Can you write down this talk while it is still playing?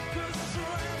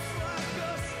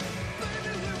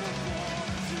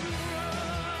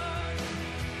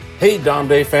Hey, Dom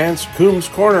Day fans, Coombs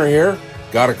Corner here.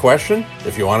 Got a question?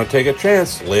 If you want to take a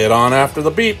chance, lay it on after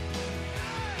the beep.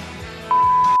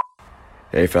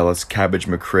 Hey fellas, Cabbage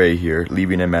McRae here,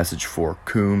 leaving a message for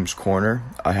Coombs Corner.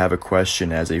 I have a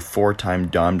question. As a 4-time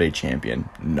Dom Day champion,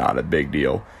 not a big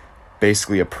deal.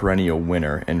 Basically a perennial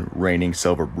winner and reigning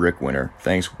silver brick winner.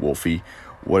 Thanks, Wolfie.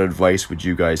 What advice would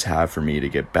you guys have for me to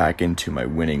get back into my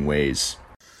winning ways?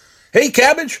 Hey,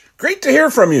 Cabbage, great to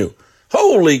hear from you.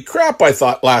 Holy crap, I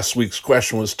thought last week's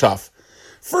question was tough.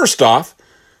 First off,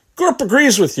 Gorp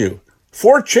agrees with you.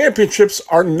 4 championships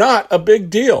are not a big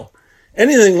deal.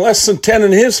 Anything less than 10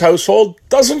 in his household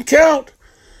doesn't count.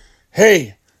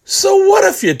 Hey, so what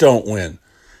if you don't win?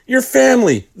 Your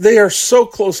family, they are so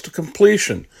close to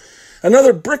completion.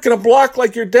 Another brick in a block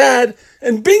like your dad,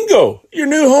 and bingo, your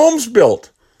new home's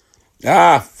built.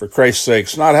 For Christ's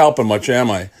sakes, not helping much, am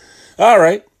I? All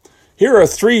right, here are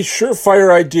 3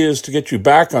 surefire ideas to get you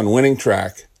back on winning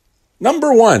track.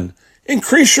 Number 1,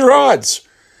 increase your odds.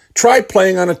 Try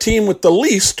playing on a team with the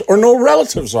least or no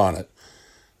relatives on it.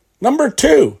 Number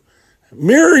 2,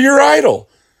 mirror your idol.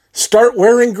 Start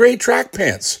wearing gray track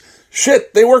pants.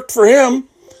 Shit, they worked for him.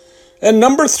 And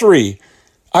number 3,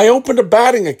 I opened a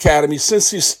batting academy since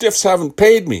these stiffs haven't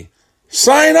paid me.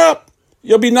 Sign up.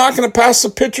 You'll be knocking it past the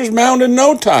pitcher's mound in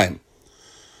no time.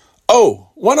 Oh,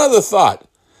 one other thought.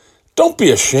 Don't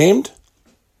be ashamed.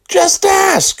 Just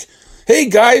ask. Hey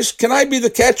guys, can I be the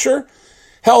catcher?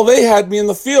 Hell, they had me in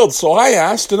the field, so I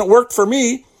asked, and it worked for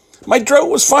me. My drought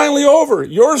was finally over.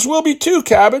 Yours will be too,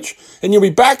 Cabbage, and you'll be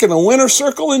back in the winner's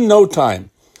circle in no time.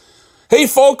 Hey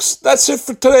folks, that's it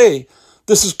for today.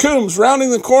 This is Coombs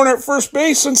rounding the corner at first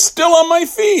base and still on my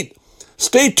feet.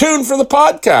 Stay tuned for the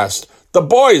podcast. The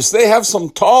boys, they have some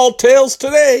tall tales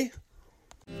today.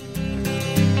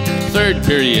 Third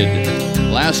period.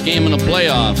 Last game in the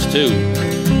playoffs, too.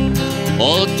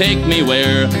 Oh, take me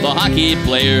where the hockey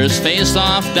players face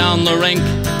off down the rink,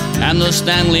 and the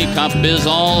Stanley Cup is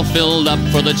all filled up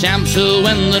for the champs who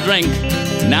win the drink.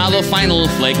 Now the final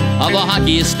flick of a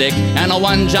hockey stick and a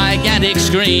one gigantic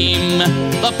scream.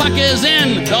 The puck is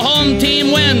in, the home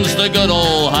team wins the good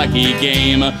old hockey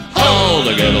game. Oh,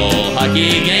 the good old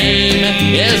hockey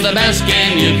game is the best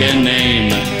game you can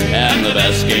name. And the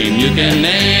best game you can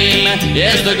name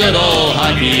is the good old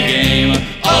hockey game.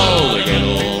 Oh, the good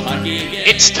old hockey game.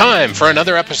 It's time for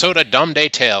another episode of Dom Day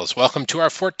Tales. Welcome to our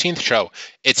 14th show.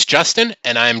 It's Justin,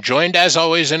 and I'm joined as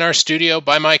always in our studio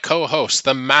by my co-hosts,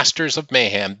 the Masters of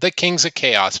Mayhem, the Kings of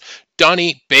Chaos,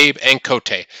 Donnie, Babe, and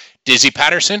Cote. Dizzy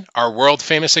Patterson, our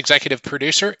world-famous executive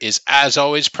producer, is as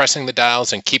always pressing the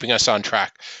dials and keeping us on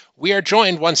track. We are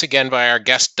joined once again by our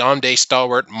guest, Dom Day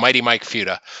stalwart, Mighty Mike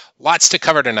Futa. Lots to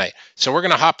cover tonight, so we're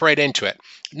going to hop right into it.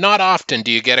 Not often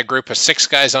do you get a group of 6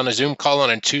 guys on a Zoom call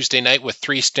on a Tuesday night with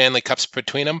 3 Stanley Cups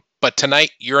between them, but tonight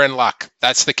you're in luck.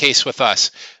 That's the case with us.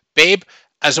 Babe,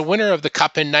 as a winner of the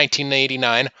Cup in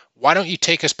 1989, why don't you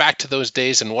take us back to those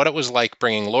days and what it was like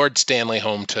bringing Lord Stanley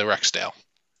home to Rexdale?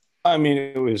 I mean,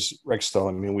 it was Rexdale.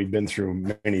 I mean, we've been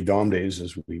through many Dom days,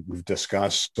 as we've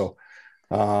discussed. So,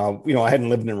 I hadn't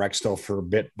lived in Rexdale for a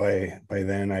bit by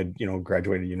then. I'd,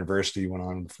 graduated university, went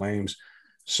on to the Flames.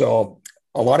 So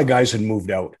a lot of guys had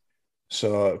moved out.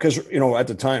 So, because, at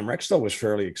the time, Rexdale was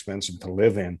fairly expensive to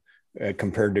live in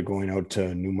compared to going out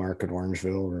to Newmarket,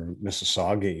 Orangeville, or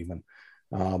Mississauga even.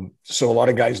 So a lot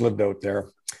of guys lived out there.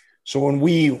 So when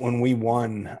we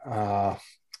won,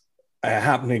 I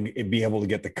happened to be able to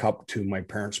get the cup to my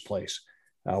parents' place.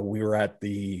 We were at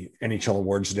the NHL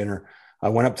Awards dinner. I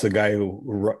went up to the guy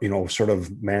who, sort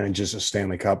of manages the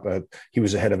Stanley Cup. He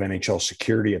was the head of NHL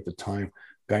security at the time,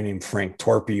 a guy named Frank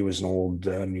Torpy. He was an old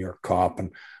New York cop.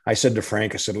 And I said to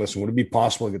Frank, I said, listen, would it be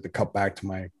possible to get the cup back to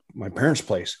my parents'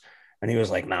 place? And he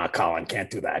was like, nah, Colin, can't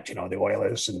do that. The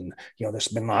Oilers and, there's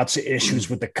been lots of issues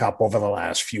with the cup over the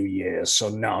last few years. So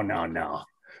no.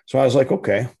 So I was like,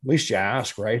 okay, at least you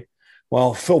ask, right?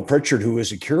 Well, Phil Pritchard, who is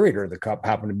the curator of the cup,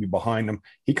 happened to be behind him.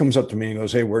 He comes up to me and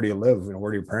goes, hey, where do you live?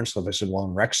 Where do your parents live? I said, well,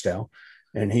 in Rexdale.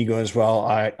 And he goes, well,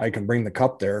 I can bring the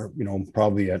cup there,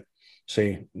 probably at,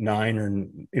 say, 9 or,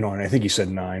 and I think he said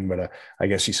 9, but I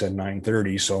guess he said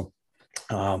 9:30. So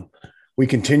we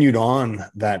continued on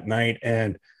that night.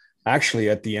 And actually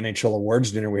at the NHL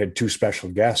Awards dinner, we had 2 special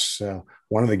guests.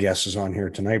 One of the guests is on here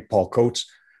tonight. Paul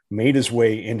Coates made his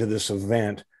way into this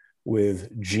event with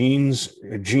jean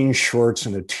shorts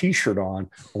and a t-shirt on,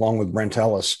 along with Brent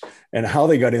Ellis. And how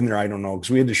they got in there, I don't know, because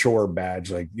we had to show our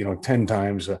badge 10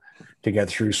 times to get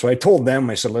through. So I told them,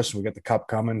 I said, listen, we got the cup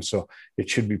coming, so it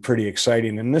should be pretty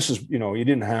exciting. And this is, you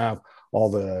didn't have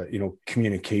all the,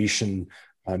 communication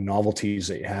novelties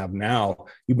that you have now.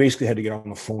 You basically had to get on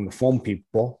the phone to phone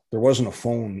people. There wasn't a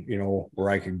phone, where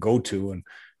I could go to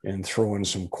and throw in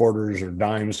some quarters or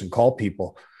dimes and call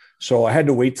people. So I had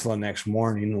to wait till the next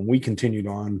morning, and we continued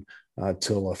on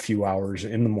till a few hours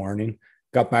in the morning.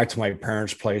 Got back to my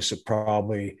parents' place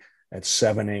at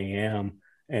 7 a.m.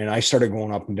 And I started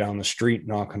going up and down the street,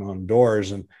 knocking on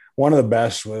doors. And one of the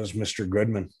best was Mr.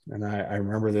 Goodman. And I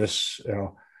remember this,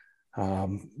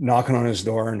 knocking on his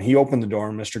door, and he opened the door,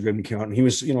 and Mr. Goodman came out, and he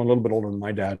was, a little bit older than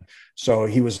my dad. So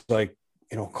he was like,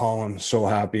 calling, so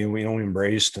happy. And we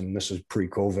embraced, and this is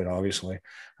pre-COVID, obviously.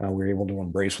 We were able to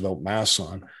embrace without masks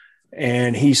on.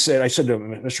 And I said to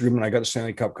him, Mr. Goodman, I got the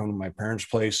Stanley Cup coming to my parents'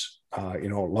 place.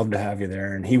 Love to have you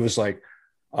there. And he was like,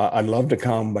 I'd love to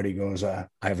come, but he goes, I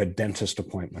have a dentist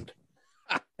appointment.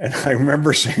 And I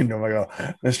remember saying to him, I go,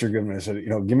 Mr. Goodman, I said,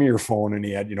 give me your phone. And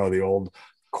he had, the old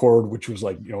cord, which was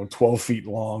like, 12 feet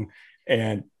long.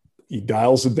 And he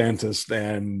dials the dentist,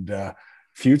 and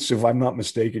Fuchs, if I'm not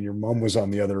mistaken, your mom was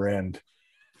on the other end.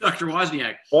 Dr.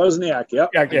 Wozniak. Yep.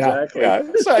 Yeah, exactly. Yeah.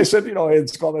 So I said,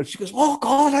 it's called. She goes, oh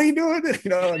God, how you doing?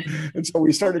 And so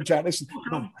we started chatting. I said,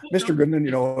 Mr. Goodman,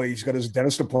 he's got his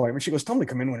dentist appointment. She goes, tell him to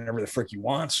come in whenever the frick he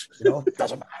wants. It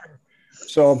doesn't matter.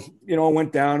 So, I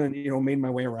went down and, made my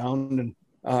way around, and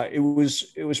it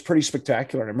was pretty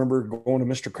spectacular. I remember going to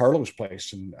Mr. Carlo's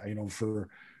place, and, for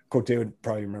Cote would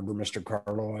probably remember Mr.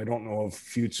 Carlo. I don't know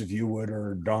if you would,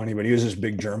 or Donnie, but he was this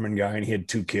big German guy, and he had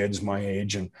 2 kids my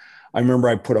age. And I remember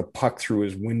I put a puck through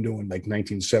his window in like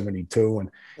 1972, and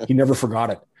he never forgot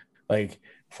it. Like,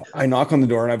 I knock on the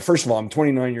door, and first of all, I'm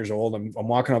 29 years old. I'm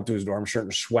walking up to his door. I'm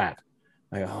starting to sweat.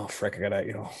 I go, oh, frick, I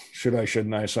gotta,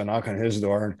 shouldn't I? So I knock on his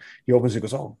door, and he opens, he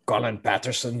goes, oh, Colin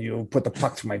Patterson, you put the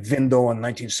puck through my window in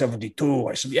 1972.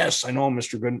 I said, yes, I know,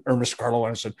 Mr. Carlo.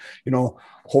 And I said,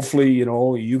 hopefully,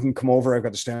 you can come over. I've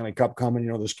got the Stanley Cup coming,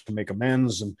 this can make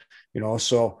amends. And,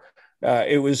 so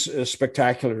it was a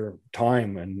spectacular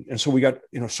time. And so we got,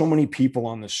 so many people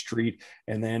on the street,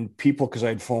 and then people, because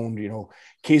I'd phoned,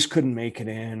 Case couldn't make it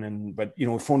in. But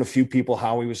we phoned a few people.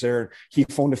 Howie was there. He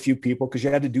phoned a few people, because you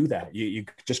had to do that. You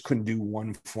just couldn't do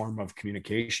one form of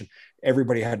communication.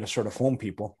 Everybody had to sort of phone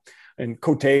people. And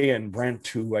Cote and Brent,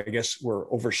 who I guess were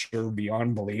overserved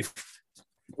beyond belief.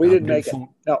 We didn't make it.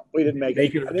 No, we didn't make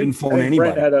it. Didn't phone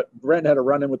anybody. Brent had a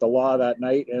run in with the law that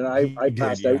night, and I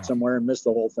passed out somewhere and missed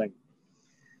the whole thing.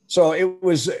 So it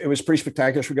was pretty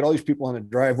spectacular. So we got all these people on the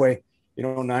driveway.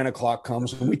 9 o'clock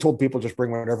comes, and we told people just bring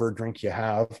whatever drink you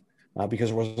have, because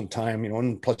there wasn't time.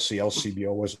 And plus the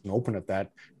LCBO wasn't open at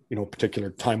that particular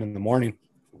time in the morning.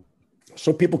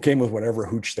 So people came with whatever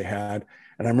hooch they had.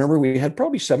 And I remember we had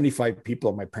probably 75 people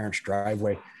at my parents'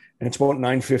 driveway, and it's about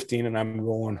 9:15, and I'm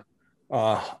going,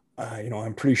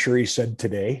 I'm pretty sure he said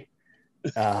today.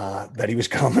 That he was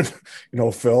coming,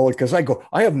 Phil, because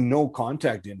I have no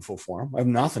contact info for him. I have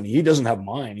nothing. He doesn't have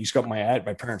mine. He's got my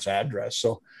parents' address.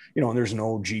 So, and there's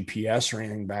no GPS or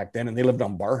anything back then. And they lived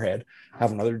on Barhead,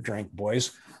 have another drink,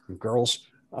 boys and girls.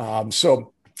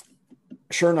 So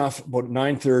sure enough, about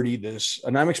 9:30,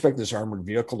 and I'm expecting this armored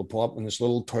vehicle to pull up, and this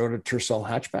little Toyota Tercel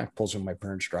hatchback pulls in my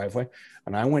parents' driveway.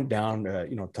 And I went down to,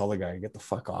 tell the guy, get the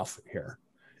fuck off here.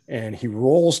 And he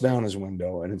rolls down his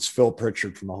window, and it's Phil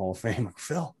Pritchard from the Hall of Fame. Like,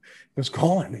 Phil, who's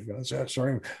calling? He goes,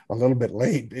 sorry, I'm a little bit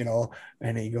late,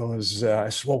 And he goes, I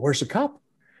said, well, where's the cup?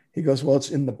 He goes, well, it's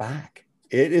in the back.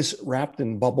 It is wrapped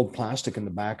in bubbled plastic in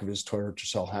the back of his Toyota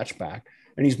Tercel hatchback.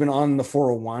 And he's been on the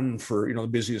 401 for, the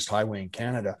busiest highway in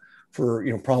Canada for,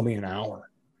 probably an hour.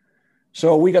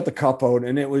 So we got the cup out,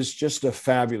 and it was just a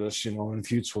fabulous, and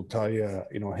Fuchs will tell you,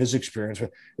 his experience.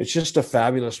 It's just a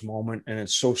fabulous moment, and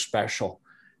it's so special.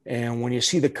 And when you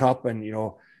see the cup, and,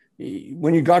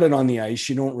 when you got it on the ice,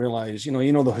 you don't realize,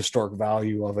 the historic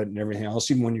value of it and everything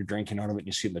else, even when you're drinking out of it and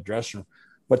you see it in the dressing room.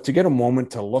 But to get a moment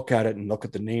to look at it and look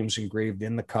at the names engraved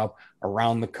in the cup,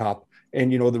 around the cup,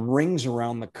 and, the rings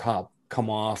around the cup come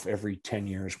off every 10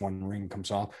 years. One ring comes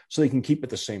off, so they can keep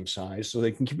it the same size. So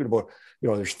they can keep it about,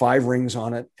 there's 5 rings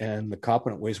on it, and the cup,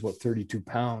 and it weighs about 32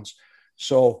 pounds.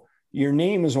 So your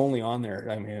name is only on there.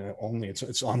 I mean,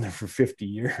 it's on there for 50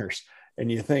 years. And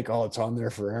you think, oh, it's on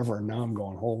there forever. And now I'm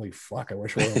going, holy fuck, I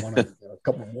wish I would have wanted a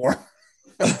couple more.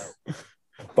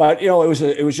 But, it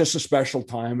was just a special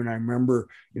time. And I remember,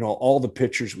 all the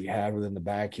pictures we had within the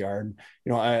backyard.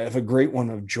 I have a great one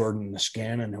of Jordan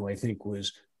Niskanen, who I think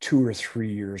was 2 or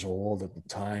 3 years old at the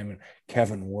time, and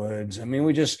Kevin Woods. I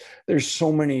mean, there's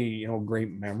so many,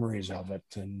 great memories of it.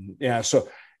 And yeah, so,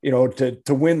 to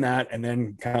win that and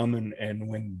then come and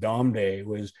win Dom Day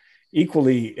was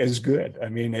equally as good. I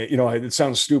mean, it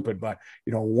sounds stupid, but,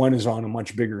 one is on a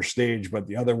much bigger stage, but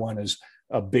the other one is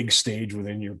a big stage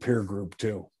within your peer group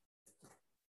too.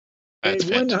 That's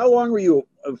Hey, how long were you,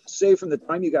 say, from the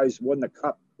time you guys won the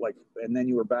cup, like, and then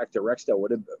you were back to Rexdale?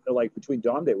 Would it, like, between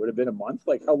Dom Day, would it have been a month?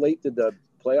 Like, how late did the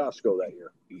playoffs go that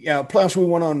year? Yeah, playoffs we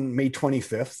won on May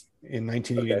 25th in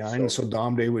 1989. Okay, so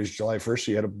Dom Day was July 1st.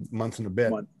 So you had a month and a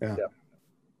bit. Yeah.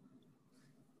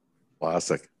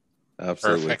 Classic,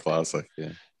 absolutely Perfect. classic. Yeah.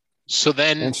 So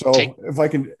then, And so if I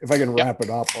can wrap it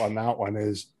up on that one,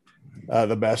 is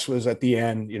the best was at the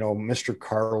end. Mr.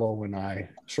 Carlo and I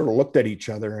sort of looked at each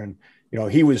other, and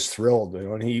he was thrilled.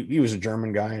 And he was a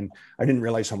German guy, and I didn't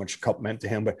realize how much cup meant to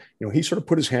him. But he sort of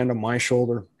put his hand on my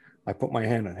shoulder. I put my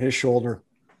hand on his shoulder.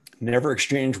 Never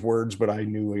exchanged words, but I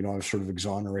knew I was sort of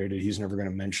exonerated. He's never going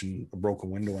to mention a broken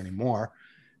window anymore.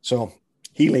 So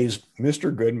he leaves.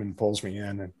 Mr. Goodman pulls me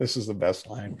in, and this is the best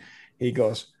line. He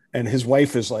goes, and his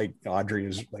wife is like, Audrey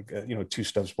is like, 2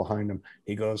 steps behind him.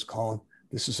 He goes, Colin,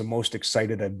 this is the most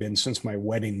excited I've been since my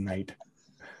wedding night.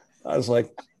 I was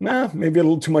like, nah, maybe a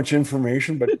little too much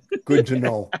information, but good to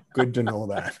know. Good to know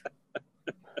that.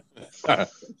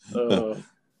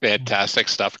 fantastic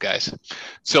stuff, guys.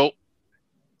 So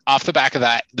off the back of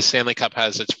that, the Stanley Cup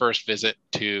has its first visit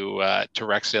to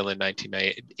Rexdale in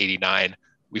 1989.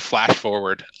 We flash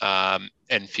forward, and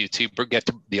Futzy get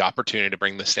the opportunity to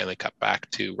bring the Stanley Cup back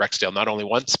to Rexdale, not only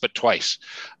once, but twice.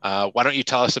 Why don't you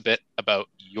tell us a bit about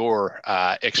your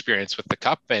experience with the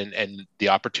Cup and the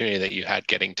opportunity that you had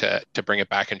getting to bring it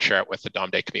back and share it with the Dom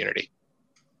Day community?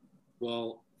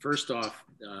 Well, first off,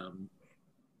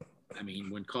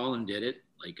 when Colin did it,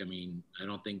 I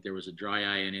don't think there was a dry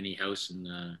eye in any house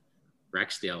in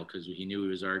Rexdale, because he knew he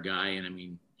was our guy, and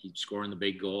he'd scoring the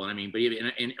big goal. But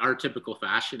even in our typical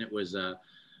fashion, it was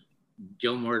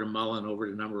Gilmore to Mullen over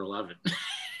to number 11.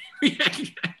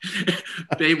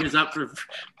 Babe was up for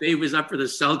the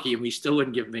Selke, and we still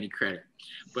wouldn't give him any credit.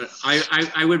 But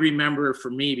I would remember, for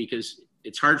me, because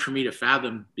it's hard for me to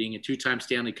fathom being a 2-time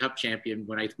Stanley Cup champion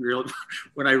when I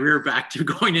rear back to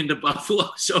going into Buffalo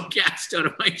so gassed out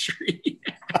of my tree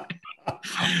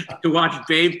to watch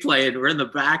Babe play. And we're in the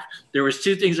back. There was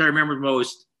 2 things I remember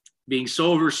most: being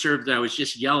so overserved that I was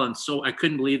just yelling. So I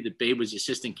couldn't believe that Babe was the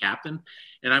assistant captain.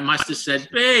 And I must have said,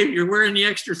 "Babe, you're wearing the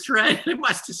extra thread." I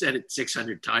must have said it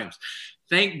 600 times.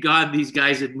 Thank God these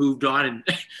guys had moved on. And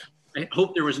I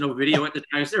hope there was no video at the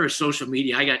time. There was social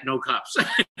media. I got no cups.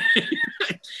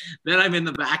 Then I'm in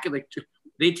the back of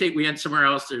we had somewhere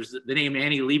else. There's the name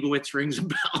Annie Leibovitz rings a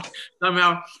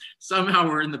bell. Somehow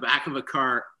we're in the back of a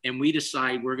car, and we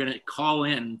decide we're going to call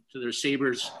in to their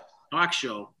Sabres talk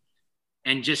show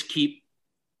and just keep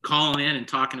calling in and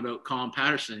talking about Colin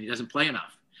Patterson. He doesn't play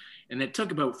enough. And it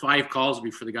took about 5 calls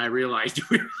before the guy realized.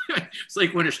 It's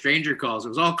like when a stranger calls. It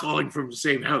was all calling from the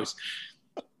same house.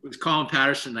 It was Colin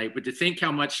Patterson night. But to think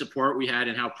how much support we had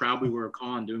and how proud we were of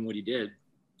Colin doing what he did.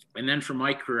 And then for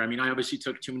my career, I obviously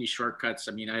took too many shortcuts.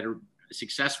 I had a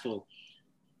successful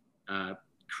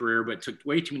career, but took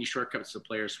way too many shortcuts to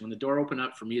players. So when the door opened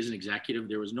up for me as an executive,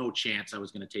 there was no chance I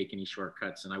was going to take any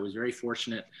shortcuts. And I was very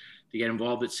fortunate to get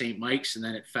involved at St. Mike's, and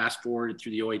then it fast forwarded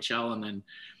through the OHL, and then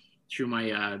through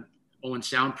my Owen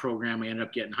Sound program, I ended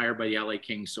up getting hired by the LA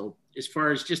Kings. So as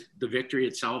far as just the victory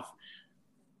itself,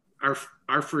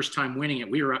 our first time winning it,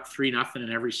 we were up 3-0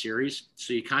 in every series.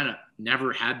 So you kind of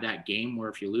never had that game where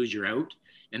if you lose, you're out.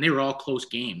 And they were all close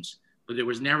games, but there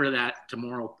was never that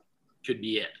tomorrow could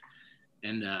be it.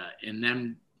 And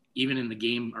then even in the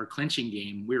game, our clinching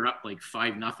game, we were up like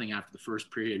 5-0 after the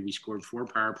first period. We scored 4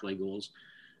 power play goals,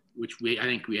 which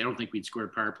I don't think we'd scored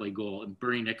a power play goal. And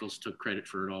Bernie Nichols took credit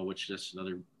for it all, which is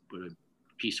another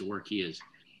piece of work he is.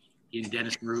 He and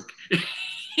Dennis Marouk.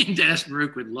 Dennis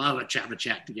Marouk would love a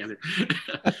chat together.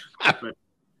 But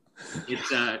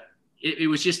it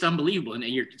was just unbelievable. And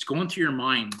it's going through your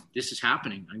mind, this is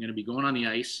happening. I'm going to be going on the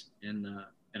ice. And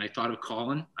I thought of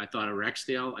Colin. I thought of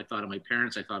Rexdale. I thought of my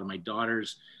parents. I thought of my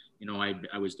daughters.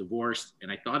 I was divorced.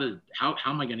 And I thought of how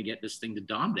am I going to get this thing to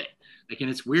Dom Day? And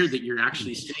it's weird that you're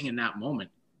actually sitting in that moment.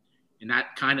 And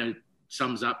that kind of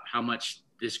sums up how much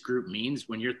this group means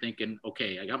when you're thinking,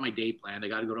 okay, I got my day planned. I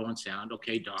got to go to Owen Sound.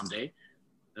 Okay, Dom Day.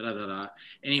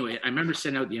 Anyway, I remember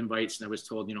sending out the invites, and I was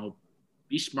told,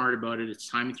 be smart about it. It's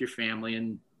time with your family,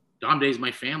 and Dom Day is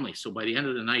my family. So by the end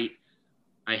of the night,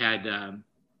 I had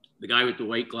the guy with the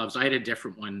white gloves. I had a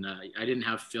different one. I didn't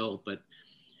have Phil, but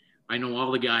I know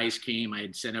all the guys came. I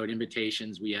had sent out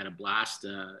invitations. We had a blast.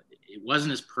 It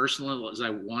wasn't as personal as I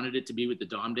wanted it to be with the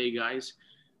Dom Day guys,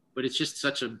 but it's just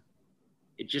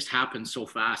it just happened so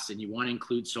fast, and you want to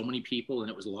include so many people, and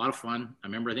it was a lot of fun. I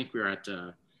remember, I think we were at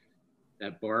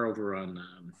that bar over on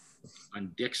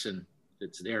Dixon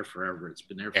that's there forever. It's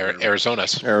been there forever.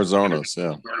 Arizona's,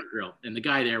 yeah. And the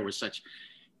guy there was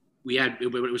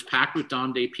it was packed with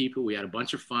Dom Day people. We had a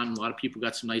bunch of fun. A lot of people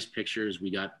got some nice pictures.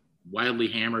 We got wildly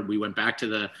hammered. We went back to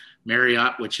the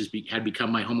Marriott, which had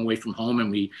become my home away from home.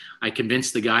 And I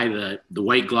convinced the guy, the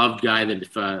white gloved guy, that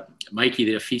if Mikey,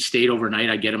 that if he stayed overnight,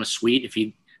 I'd get him a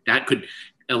suite. That could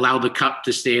allow the cup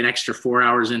to stay an extra 4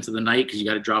 hours into the night, because you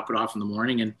got to drop it off in the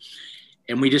morning.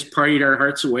 And we just partied our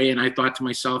hearts away. And I thought to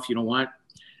myself, you know what?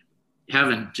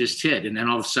 Heaven just hit. And then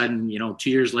all of a sudden, 2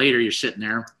 years later, you're sitting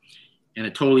there in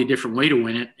a totally different way to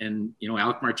win it. And,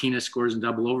 Alec Martinez scores in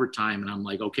double overtime. And I'm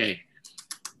like, okay,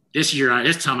 this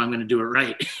time I'm going to do it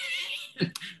right.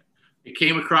 It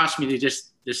came across me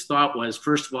this thought was,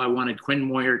 first of all, I wanted Quinn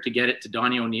Moyer to get it to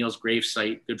Donnie O'Neill's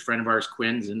gravesite, good friend of ours,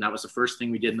 Quinn's. And that was the first thing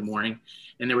we did in the morning.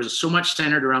 And there was so much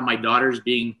centered around my daughters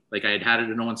being, like, I had it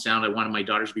in Owen Sound. I wanted my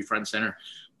daughters to be front center,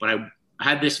 but I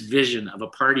had this vision of a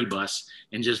party bus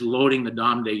and just loading the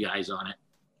Dom Day guys on it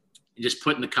and just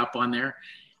putting the cup on there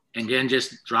and then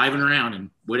just driving around, and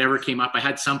whatever came up. I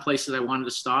had some places I wanted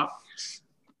to stop,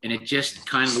 and it just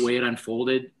kind of the way it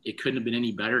unfolded, it couldn't have been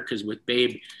any better, because with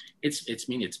Babe, it's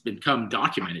become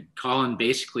documented. Colin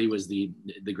basically was the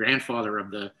grandfather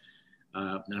of the,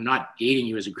 I'm not dating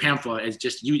you as a grandfather. It's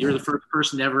just you're the first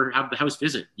person to ever have the house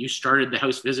visit. You started the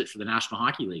house visit for the National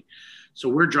Hockey League. So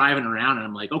we're driving around, and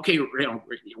I'm like, okay,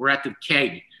 we're at the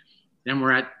keg. Then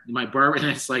we're at my bar, and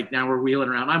it's like, now we're wheeling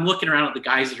around. I'm looking around at the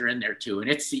guys that are in there too,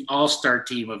 and it's the all-star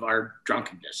team of our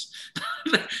drunkenness.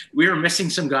 We were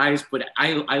missing some guys, but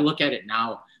I look at it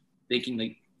now thinking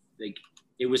like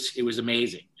it was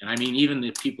amazing. And I mean, even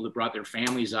the people that brought their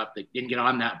families up that didn't get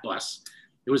on that bus,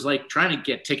 it was like trying to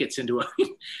get tickets into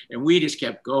and we just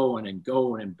kept going and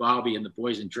going, and Bobby and the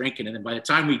boys and drinking. And then by the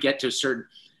time we got to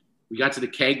the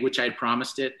keg, which I had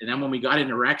promised it. And then when we got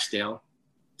into Rexdale,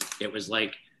 it was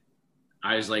like,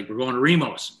 I was like, we're going to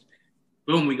Remo's.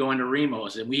 Boom, we go into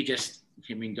Remo's,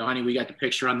 and Donnie, we got the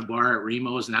picture on the bar at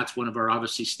Remo's, and that's one of our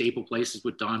obviously staple places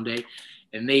with Dom Day.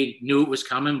 And they knew it was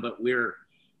coming, but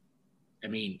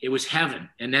it was heaven.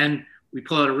 And then we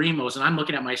pull out of Remo's, and I'm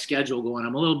looking at my schedule going,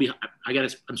 I'm a little behind.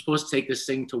 I'm supposed to take this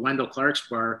thing to Wendell Clark's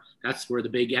bar. That's where the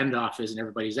big end off is and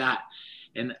everybody's at.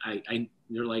 And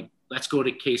they're like, let's go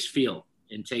to Case Field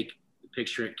and take the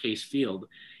picture at Case Field.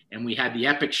 And we had the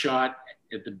epic shot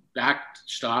at the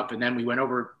backstop, and then we went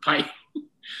over by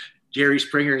Jerry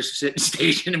Springer's sitting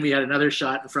station, and we had another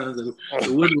shot in front of the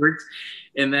Woodwards.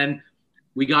 And then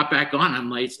we got back on. I'm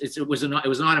like, it was an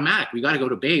automatic. We got to go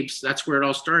to Babe's. That's where it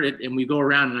all started. And we go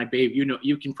around, and Babe,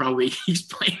 you can probably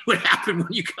explain what happened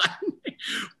when you got in.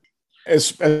 As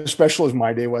special as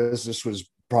my day was, this was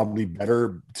probably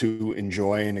better to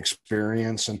enjoy and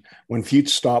experience. And when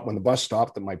the bus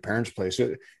stopped at my parents' place,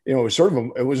 it was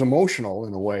it was emotional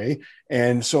in a way.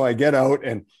 And so I get out,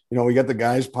 and, we got the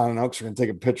guys piling out, so we're going to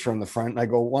take a picture on the front. And I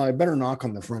go, well, I better knock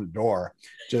on the front door,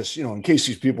 just, in case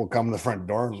these people come to the front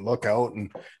door and look out, and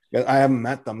I haven't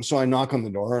met them. So I knock on the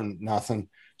door and nothing.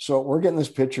 So we're getting this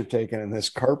picture taken, and this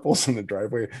car pulls in the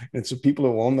driveway. And it's the people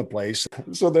who own the place.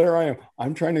 So there I am.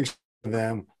 I'm trying to explain to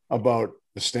them about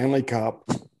the Stanley Cup.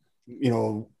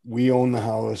 We own the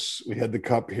house. We had the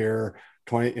cup here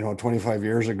 25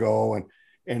 years ago,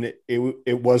 and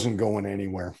it wasn't going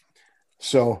anywhere.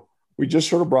 So we just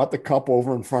sort of brought the cup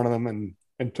over in front of them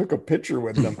and took a picture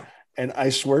with them. And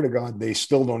I swear to God, they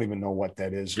still don't even know what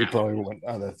that is. They probably went,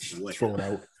 throw it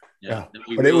out. Yeah.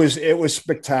 But it was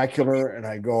spectacular. And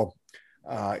I go,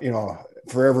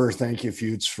 forever thank you,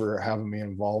 Feuds, for having me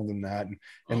involved in that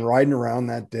and riding around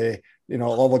that day.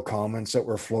 All the comments that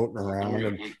were floating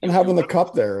around and having the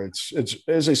cup there. It's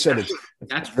as I said, it's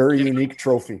a very unique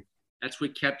trophy. That's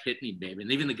what kept hitting me, babe.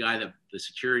 And even the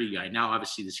security guy, now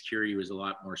obviously the security was a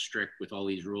lot more strict with all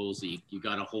these rules. You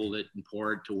got to hold it and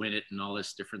pour it to win it and all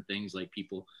this different things. Like,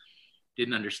 people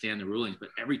didn't understand the rulings, but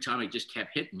every time it just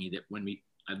kept hitting me that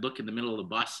I'd look in the middle of the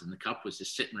bus and the cup was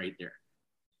just sitting right there.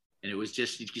 And it was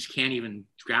just, you just can't even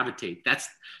gravitate.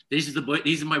 These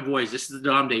are my boys. This is the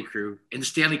Dom Day crew. And the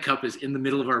Stanley Cup is in the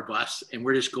middle of our bus. And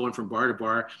we're just going from bar to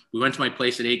bar. We went to my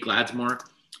place at 8 Gladsmore.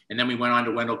 And then we went on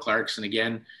to Wendell Clark's. And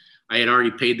again, I had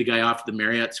already paid the guy off at the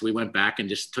Marriott. So we went back and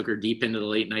just took her deep into the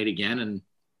late night again. And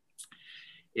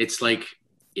it's like,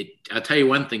 I'll tell you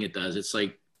one thing it does. It's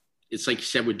like you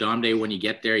said with Dom Day, when you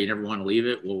get there, you never want to leave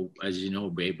it. Well, as you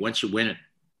know, babe, once you win it,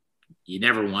 you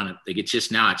never want it. Like, it's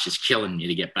just killing you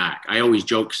to get back. I always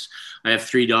joke. I have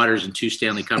 3 daughters and 2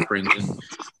 Stanley Cup rings, and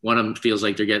one of them feels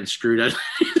like they're getting screwed out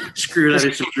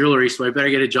of some jewelry. So I better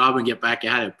get a job and get back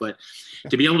at it. But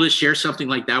to be able to share something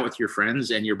like that with your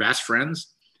friends and your best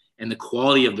friends, and the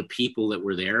quality of the people that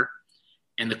were there,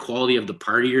 and the quality of the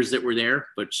partiers that were there,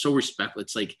 but so respectful.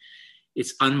 It's like,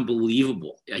 it's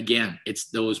unbelievable. Again, it's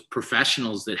those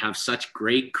professionals that have such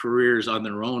great careers on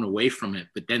their own away from it,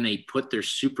 but then they put their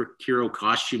superhero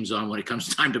costumes on when it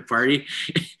comes time to party.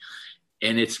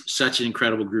 And it's such an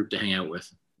incredible group to hang out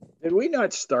with. Did we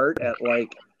not start at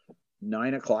like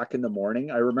 9 o'clock in the morning?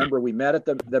 I remember we met at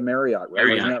the Marriott, right?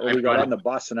 Marriott. We got on the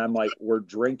bus and I'm like, we're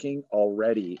drinking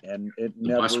already. And it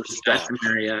never stopped.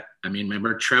 Marriott. I mean,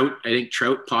 remember Trout? I think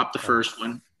Trout popped the first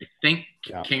one. I think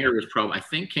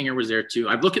Kinger was there too.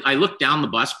 I looked down the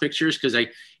bus pictures because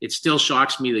it still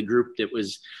shocks me the group that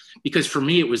was, because for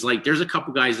me, it was like, there's a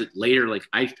couple guys that later, like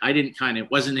I didn't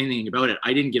it wasn't anything about it.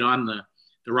 I didn't get on the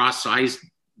Ross size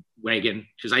wagon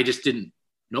because I just didn't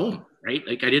know him, right?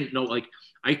 Like I didn't know, like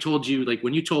I told you, like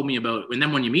when you told me about, and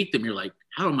then when you meet them, you're like,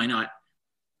 how am I not?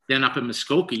 Then up in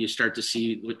Muskoka, you start to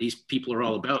see what these people are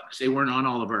all about because they weren't on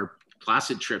all of our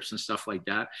Placid trips and stuff like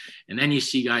that. And then you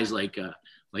see guys like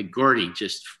Gordy,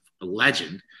 just a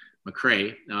legend,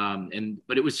 McRae.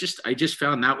 But it was just, I just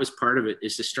found that was part of it,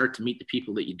 is to start to meet the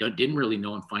people that you didn't really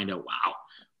know and find out, wow,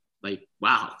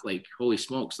 like holy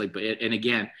smokes. Like, but, and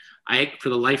again, for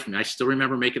the life of me, I still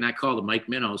remember making that call to Mike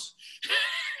Minnows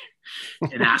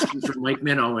and asking for Mike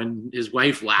Minnow and his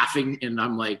wife laughing. And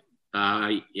I'm like,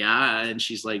 yeah. And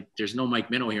she's like, there's no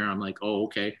Mike Minnow here. I'm like, oh,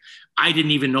 okay. I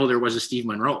didn't even know there was a Steve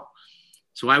Monroe.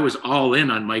 So I was all in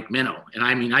on Mike Minnow. And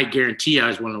I mean, I guarantee I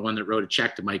was one of the ones that wrote a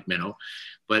check to Mike Minnow,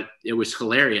 but it was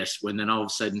hilarious when then all of a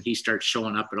sudden he starts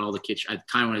showing up at all the kitchen. At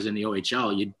the time when I was in the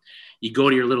OHL, you go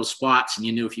to your little spots and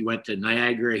you knew if you went to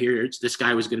Niagara here, this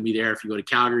guy was going to be there. If you go to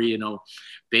Calgary, you know,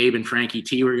 Babe and Frankie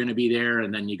T were going to be there.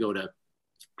 And then you go to,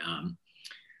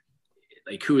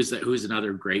 like, who's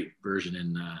another great version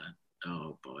in,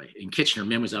 oh boy, in Kitchener,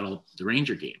 Mim was at all the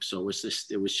Ranger games. So it was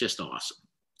just awesome.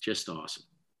 Just awesome.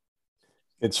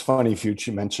 It's funny, if you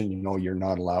mentioned, you know, you're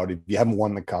not allowed, if you haven't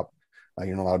won the cup,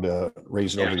 you're not allowed to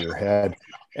raise it over your head.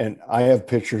 And I have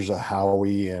pictures of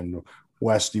Howie and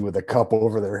Westy with a cup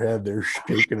over their head. They're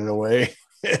shaking it away.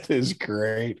 It is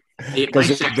great.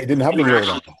 Because they didn't have any road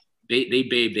on.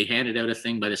 They handed out a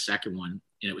thing by the second one.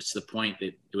 And it was to the point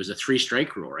that it was a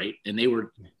 3-strike rule, right? And and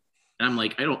I'm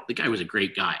like, the guy was a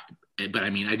great guy. But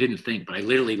I mean, I didn't think, but I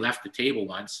literally left the table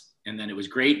once. And then it was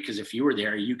great because if you were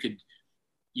there, you'd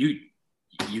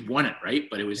won it, right?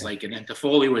 But it was like, and then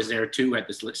Toffoli was there too at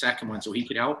the second one, so he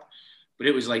could help. But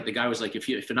it was like, the guy was like, if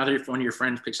one of your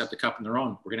friends picks up the cup on their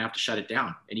own, we're gonna have to shut it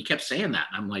down. And he kept saying that,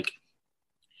 and I'm like,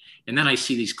 and then I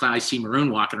see Maroon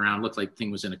walking around, looked like the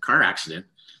thing was in a car accident.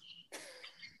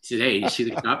 Today, you see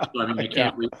the cup. So, I mean, I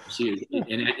can't wait to see it.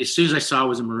 And as soon as I saw it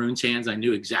was in Maroon's hands, I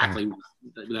knew exactly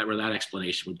where that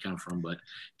explanation would come from. But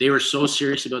they were so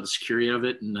serious about the security of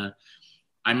it, and I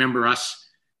remember us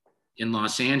in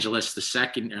Los Angeles,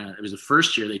 it was the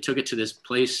first year, they took it to this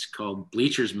place called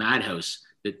Bleacher's Madhouse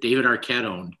that David Arquette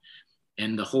owned.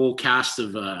 And the whole cast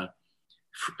of the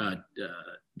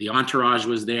Entourage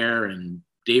was there, and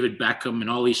David Beckham and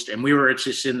all these, and we were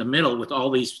just in the middle with all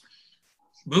these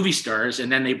movie stars.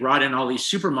 And then they brought in all these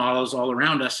supermodels all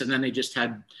around us. And then they just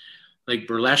had like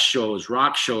burlesque shows,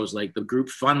 rock shows, like the group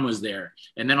Fun was there.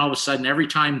 And then all of a sudden, every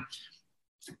time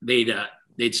they'd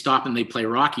stop and they'd play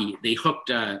Rocky, they hooked,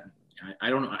 what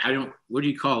do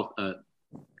you call,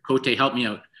 Cote, help me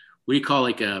out. What do you call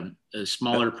like a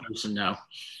smaller person now?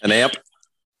 An amp?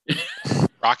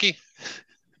 Rocky?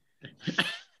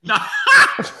 No.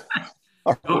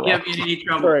 Don't get me in any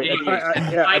trouble.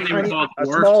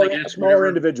 Sorry, a smaller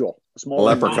individual. A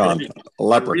leprechaun. A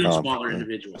leprechaun. Real smaller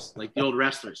individuals, like the old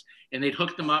wrestlers. And they'd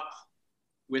hook them up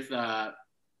with, and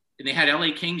they had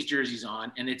LA Kings jerseys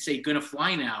on, and they'd say, "Gonna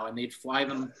fly now," and they'd fly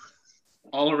them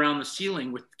all around the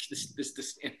ceiling with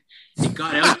this. And it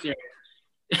got out there.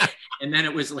 And then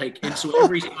it was like, and so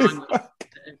every song,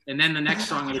 and then the next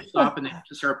song they'd stop and they'd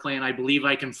start playing "I Believe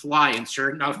I Can Fly," and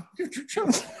sure enough,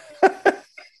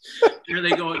 here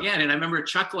they go again. And I remember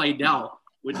Chuck Liddell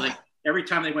would, like, every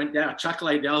time they went down, Chuck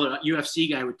Liddell, the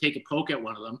UFC guy, would take a poke at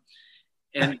one of them,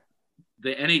 and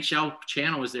the NHL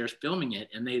channel was there filming it,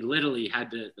 and they literally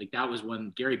had to, like, that was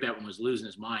when Gary Bettman was losing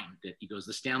his mind. That he goes,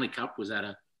 the Stanley Cup was at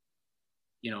a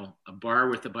bar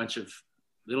with a bunch of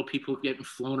little people getting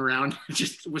flown around. It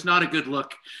just was not a good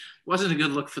look. It wasn't a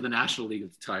good look for the National League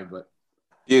at the time, but.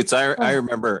 Dudes, I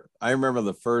remember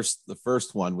the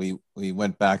first one. We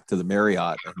went back to the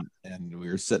Marriott and we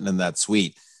were sitting in that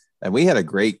suite, and we had a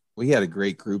great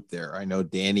group there. I know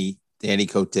Danny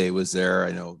Cote was there.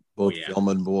 I know both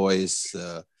Gilman boys.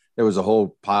 There was a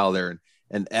whole pile there,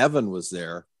 and Evan was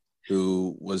there,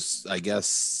 who was, I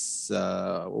guess,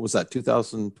 what was that?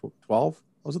 2012?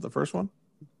 Was it the first one?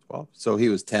 12. So he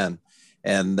was 10,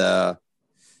 and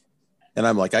And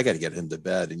I'm like, I got to get him to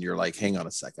bed. And you're like, hang on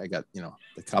a sec. I got,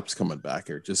 the cup's coming back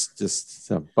here.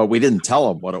 But we didn't tell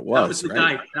him what it was. That was the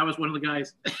guy. That was one of the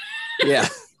guys. Yeah.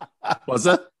 Was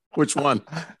it? Which one?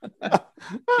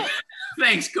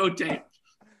 Thanks, Cote.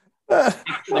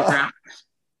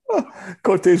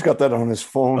 Cote's got that on his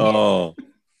phone. Oh.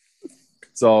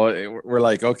 So we're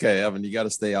like, okay, Evan, you got to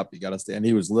stay up. You got to stay. And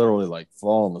he was literally like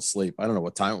falling asleep. I don't know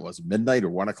what time it was, midnight or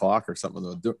 1 o'clock or something.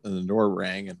 And the door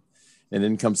rang, and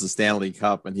then comes the Stanley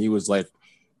Cup. And he was like,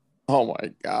 oh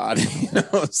my God.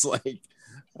 It's like,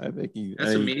 I think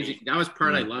that's amazing. That was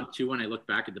part I loved too. When I look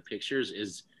back at the pictures,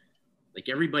 is like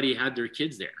everybody had their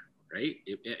kids there. Right.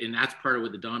 And that's part of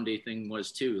what the Dom Day thing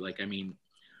was too. Like, I mean,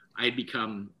 I'd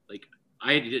become like,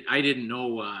 I didn't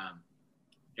know,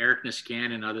 Eric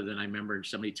Niskanen, other than I remember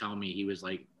somebody telling me he was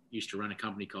like used to run a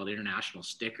company called International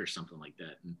Stick or something like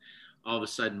that. And all of a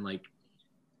sudden, like,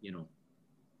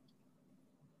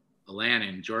 Alana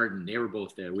and Jordan, they were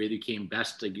both there. We became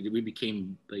best. Like, we'd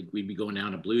be going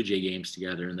down to Blue Jay games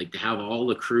together, and like to have all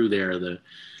the crew there, the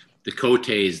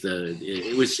Cotes,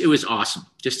 it was awesome.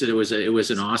 Just it was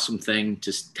an awesome thing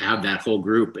to have that whole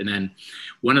group. And then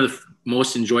one of the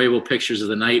most enjoyable pictures of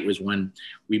the night was when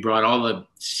we brought all the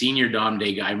senior Dom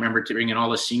Day guys. I remember bringing all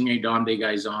the senior Dom Day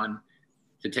guys on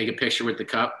to take a picture with the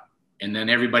cup, and then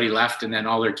everybody left, and then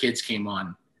all their kids came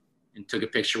on and took a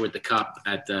picture with the cup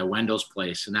at Wendell's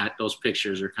place. And those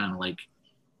pictures are kind of like,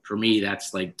 for me,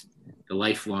 that's like the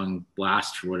lifelong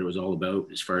blast for what it was all about,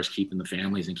 as far as keeping the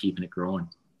families and keeping it growing.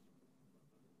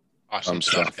 Awesome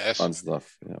stuff, guys. Fun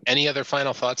stuff. Yeah. Any other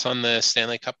final thoughts on the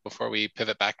Stanley Cup before we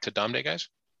pivot back to Dom Day, guys?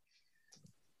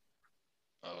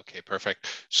 Okay, perfect.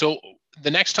 So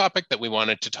the next topic that we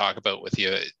wanted to talk about with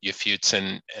you Futes,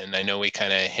 and I know we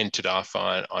kind of hinted off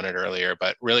on it earlier,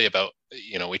 but really about,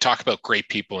 we talk about great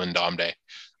people in Dom Day.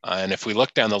 And if we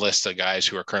look down the list of guys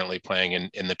who are currently playing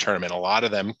in the tournament, a lot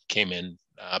of them came in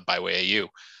by way of you.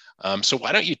 So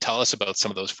why don't you tell us about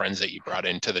some of those friends that you brought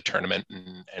into the tournament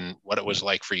and what it was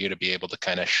like for you to be able to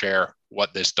kind of share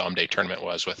what this Dom Day tournament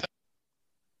was with them?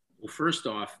 Well, first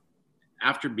off,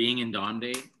 after being in Dom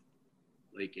Day,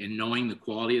 like, and knowing the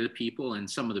quality of the people, and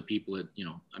some of the people that,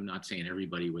 I'm not saying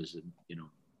everybody was,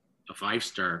 a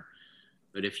 5-star,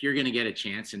 but if you're going to get a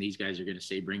chance and these guys are going to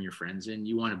say, bring your friends in,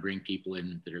 you want to bring people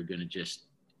in that are going to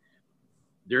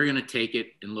they're going to take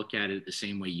it and look at it the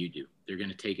same way you do. They're going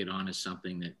to take it on as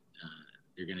something that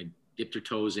they're going to dip their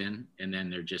toes in, and then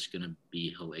they're just going to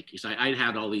be hilarious. I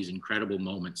had all these incredible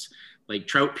moments, like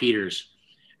Trout Peters.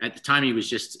 At the time, he was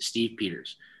just Steve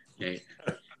Peters. Okay.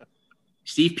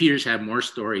 Steve Peters had more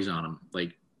stories on him. Like,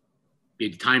 by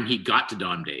the time he got to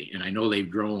Dom Day, and I know they've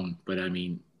grown, but I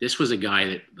mean, this was a guy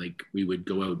that, like, we would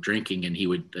go out drinking, and he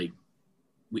would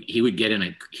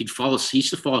he'd fall asleep. He used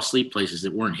to fall asleep places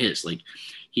that weren't his. Like,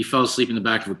 he fell asleep in the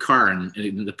back of a car, and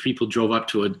the people drove up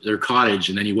to their cottage,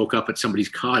 and then he woke up at somebody's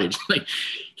cottage. Like,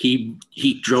 he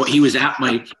was at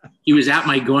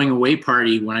my going away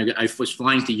party when I was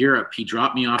flying to Europe. He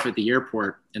dropped me off at the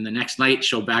airport, and the next night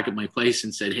showed back at my place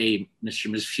and said, "Hey, Mr.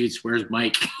 and Ms. Futes, where's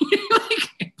Mike?"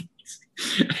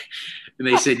 And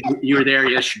they said, "You were there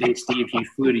yesterday, Steve. He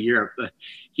flew to Europe."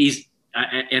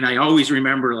 And I always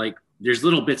remember, like, there's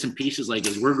little bits and pieces, like,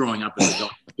 as we're growing up as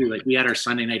adults too. Like, we had our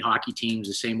Sunday night hockey teams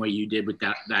the same way you did, with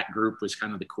that group was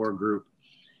kind of the core group.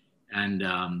 And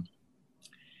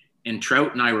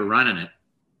Trout and I were running it.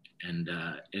 And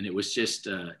it was just,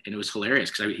 and it was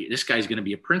hilarious because this guy's going to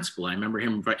be a principal. I remember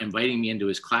him inviting me into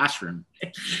his classroom.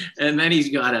 And then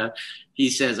he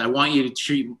says, "I want you to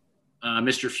treat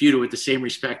Mr. Feuda with the same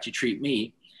respect you treat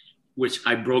me," which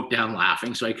I broke down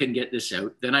laughing, so I couldn't get this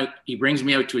out. Then he brings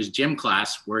me out to his gym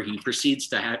class, where he proceeds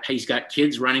to he's got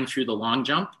kids running through the long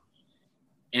jump.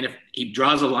 And if he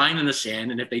draws a line in the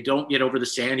sand, and if they don't get over the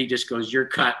sand, he just goes, "You're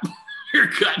cut, you're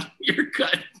cut, you're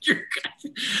cut, you're cut."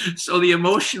 So the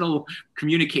emotional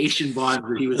communication bond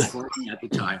that he was forming at the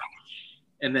time.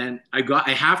 And then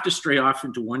I have to stray off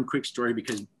into one quick story,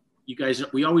 because you guys,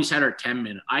 we always had our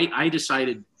 10-minute. I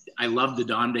decided I loved the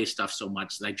Dom Day stuff so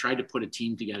much that I tried to put a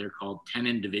team together called 10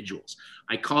 Individuals.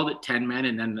 I called it 10 Men,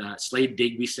 and then Slade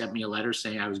Digby sent me a letter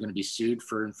saying I was going to be sued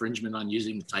for infringement on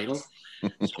using the title.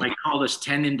 So I called us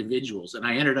 10 Individuals, and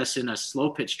I entered us in a slow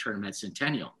pitch tournament,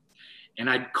 Centennial. And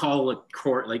I'd call the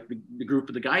group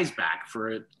of the guys back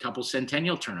for a couple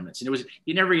Centennial tournaments. And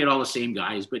you never get all the same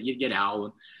guys, but you'd get Al.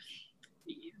 And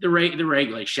the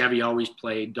reg, like Chevy always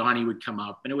played, Donnie would come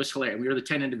up, and it was hilarious. We were the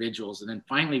 10 Individuals. And then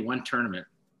finally one tournament,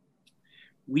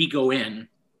 we go in,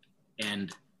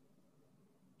 and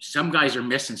some guys are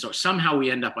missing. So somehow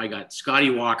I got Scotty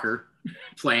Walker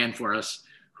playing for us,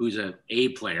 who's a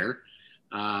player,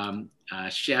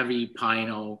 Chevy,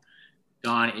 Pino,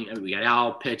 Don, we got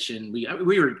Al pitching.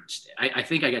 I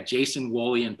think I got Jason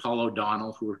Woolley and Paul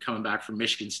O'Donnell, who were coming back from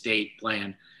Michigan State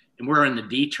playing, and we're in the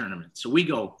D tournament. So we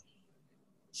go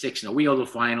 6-0. We go to the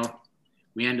final.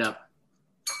 We end up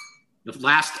the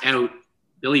last out.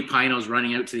 Billy Pino's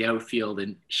running out to the outfield,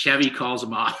 and Chevy calls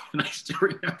him off. And I still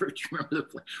remember. Do you remember the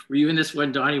play? Were you in this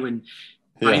one, Donnie? When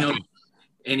Pino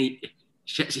and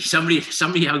somebody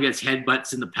how gets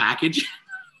headbutts in the package,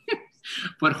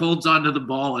 but holds onto the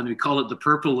ball, and we call it the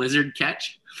purple lizard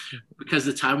catch because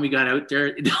the time we got out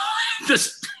there,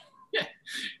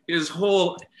 his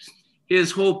whole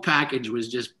package was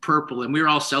just purple, and we were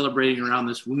all celebrating around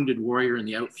this wounded warrior in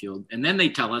the outfield. And then they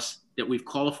tell us that we've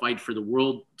qualified for the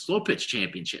World Slow Pitch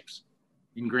Championships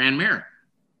in Grand Mare.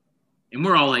 And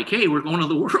we're all like, hey, we're going to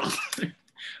the world.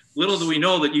 Little do we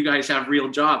know that you guys have real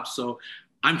jobs. So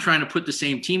I'm trying to put the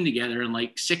same team together, and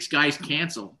like 6 guys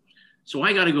cancel. So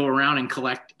I got to go around and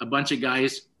collect a bunch of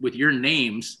guys with your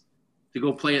names to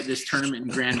go play at this tournament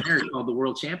in Grand Mare called the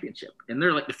World Championship. And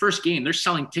they're like, the first game, they're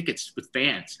selling tickets with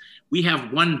fans. We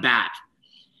have 1 bat,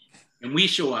 and we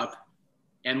show up.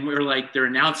 And we're like, they're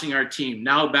announcing our team.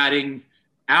 Now batting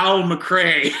Al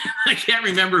McRae. I can't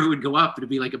remember who would go up, but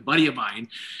it'd be like a buddy of mine.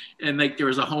 And like there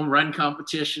was a home run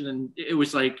competition. And it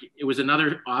was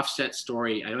another offset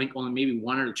story. I think only maybe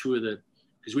 1 or 2 of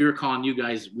because we were calling you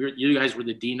guys, you guys were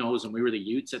the Dinos and we were the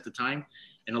Utes at the time.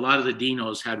 And a lot of the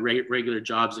Dinos had regular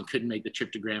jobs and couldn't make the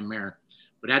trip to Grand Mare.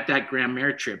 But at that Grand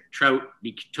Mare trip, Trout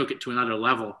took it to another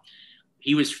level.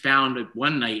 He was found at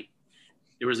one night.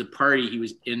 There was a party. He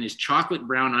was in his chocolate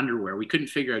brown underwear. We couldn't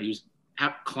figure out. He was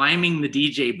climbing the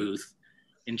DJ booth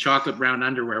in chocolate brown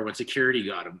underwear when security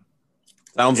got him.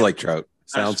 Sounds like Trout.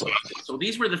 Sounds like. So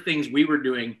these were the things we were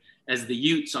doing as the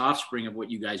Utes offspring of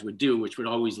what you guys would do, which would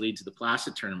always lead to the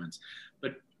Placid tournaments.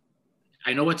 But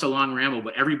I know it's a long ramble,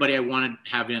 but everybody I wanted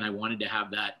to have in, I wanted to have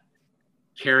that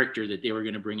character that they were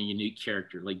going to bring a unique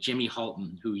character, like Jimmy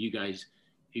Halton, who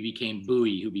became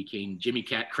Bowie, who became Jimmy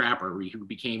Cat Crapper, who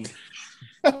became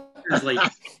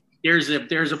there's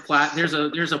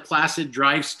a Placid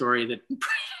Drive story that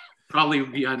probably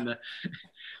would be on the.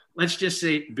 Let's just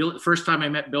say, Bill. First time I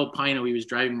met Bill Pino, he was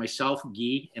driving myself,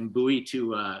 Guy, and Bowie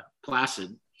to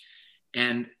Placid,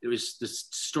 and the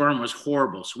storm was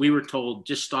horrible. So we were told,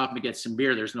 just stop and get some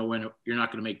beer. There's no way you're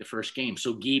not going to make the first game.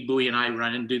 So Guy, Bowie, and I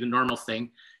run and do the normal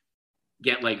thing,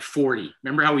 get like 40.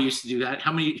 Remember how we used to do that?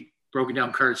 How many broken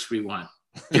down carts we want?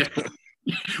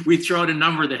 We throw out a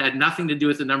number that had nothing to do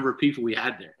with the number of people we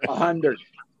had there. 100.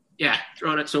 Yeah,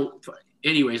 throw it. So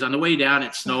anyways, on the way down,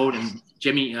 it snowed, and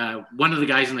Jimmy, one of the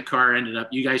guys in the car ended up,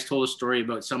 you guys told a story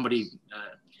about somebody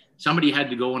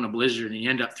had to go in a blizzard, and he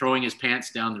ended up throwing his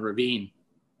pants down the ravine.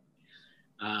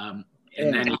 And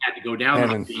then he had to go down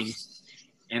the ravine.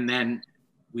 And then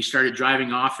we started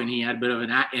driving off, and he had a bit of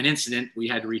an incident. We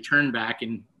had to return back,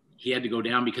 and he had to go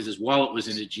down because his wallet was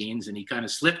in his jeans, and he kind of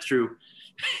slipped through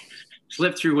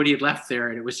what he had left there.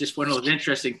 And it was just one of those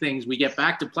interesting things. We get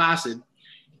back to Placid,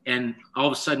 and all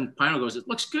of a sudden Pino goes, it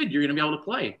looks good. You're going to be able to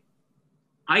play.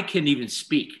 I couldn't even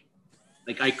speak.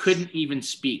 Like I couldn't even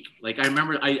speak. Like I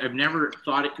remember, I've never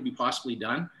thought it could be possibly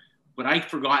done, but I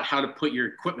forgot how to put your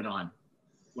equipment on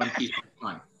one piece of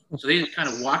on. So they just kind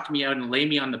of walked me out and lay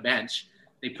me on the bench.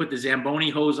 They put the Zamboni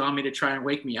hose on me to try and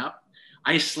wake me up.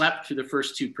 I slept through the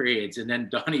first 2 periods, and then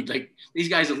Donnie, like these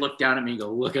guys would look down at me and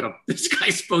go, look at him. This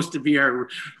guy's supposed to be our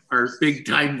big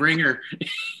time ringer.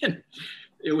 And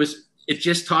it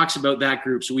just talks about that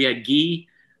group. So we had Guy,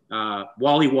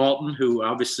 Wally Walton, who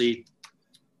obviously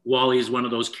Wally is one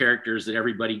of those characters that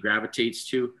everybody gravitates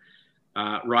to.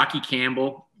 Rocky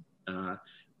Campbell,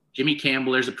 Jimmy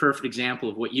Campbell. There's a perfect example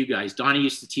of what you guys, Donnie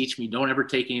used to teach me, don't ever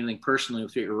take anything personally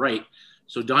if you're right.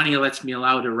 So Donnie lets me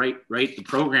allow to write the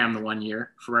program the one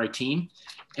year for our team.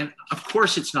 And of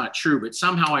course it's not true, but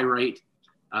somehow I write,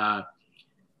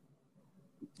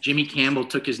 Jimmy Campbell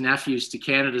took his nephews to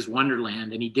Canada's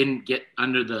Wonderland, and he didn't get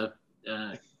under the,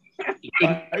 he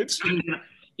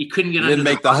couldn't get under didn't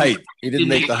make the height. He didn't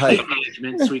make the height.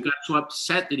 So he got so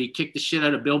upset that he kicked the shit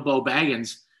out of Bilbo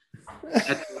Baggins.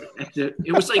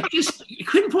 It was like this, you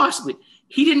couldn't possibly,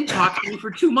 he didn't talk to me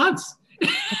for 2 months.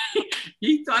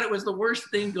 He thought it was the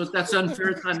worst thing. He goes, that's unfair.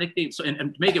 It's not a nickname. So, and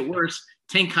to make it worse,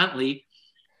 Tink Huntley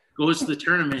goes to the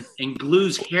tournament and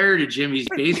glues hair to Jimmy's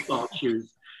baseball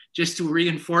shoes just to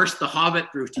reinforce the Hobbit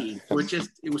routine. So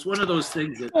it was one of those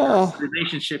things that the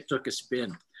relationship took a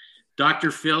spin. Dr.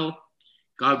 Phil,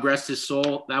 God rest his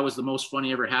soul, that was the most fun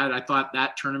he ever had. I thought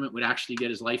that tournament would actually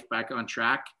get his life back on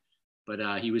track,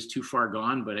 but he was too far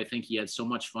gone. But I think he had so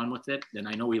much fun with it. And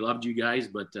I know he loved you guys,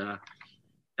 but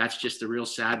that's just a real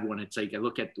sad one. It's like I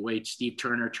look at the way Steve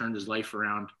Turner turned his life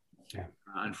around. Yeah.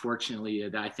 Unfortunately,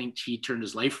 I think he turned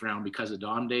his life around because of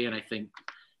Dom Day, and I think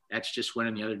that's just went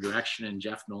in the other direction. And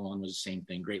Jeff Nolan was the same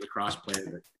thing, great lacrosse player,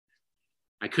 but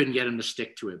I couldn't get him to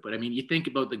stick to it. But I mean, you think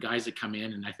about the guys that come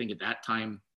in, and I think at that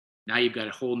time, now you've got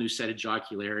a whole new set of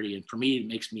jocularity. And for me,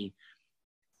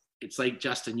 it's like,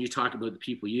 Justin, you talk about the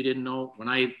people you didn't know. When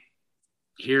I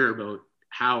hear about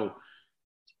how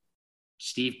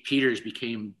Steve Peters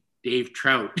became Dave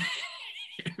Trout,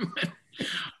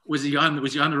 was he on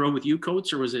the road with you,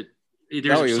 Coates, or was it?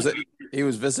 No, he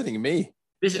was visiting me.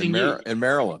 Visiting in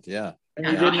Maryland, yeah. And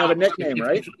you didn't have a nickname,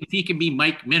 right? If he can be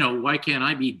Mike Minnow, why can't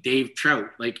I be Dave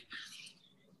Trout? Like,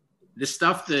 the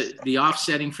stuff, the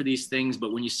offsetting for these things,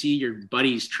 but when you see your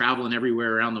buddies traveling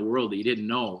everywhere around the world that you didn't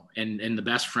know, and the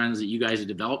best friends that you guys have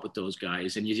developed with those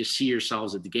guys, and you just see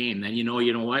yourselves at the game, then you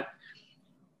know what?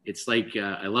 It's like,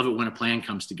 I love it when a plan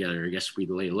comes together, I guess we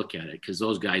look at it, because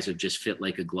those guys have just fit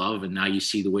like a glove, and now you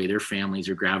see the way their families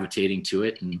are gravitating to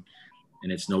it, and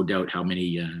it's no doubt how many,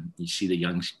 you see the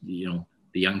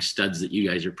young studs that you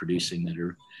guys are producing that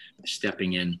are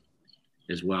stepping in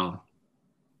as well.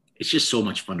 It's just so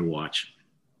much fun to watch.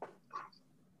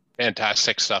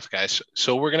 Fantastic stuff, guys.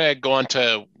 So we're going to go on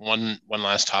to one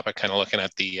last topic, kind of looking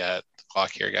at the clock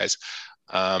here, guys.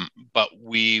 But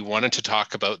we wanted to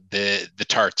talk about the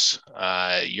Tarts,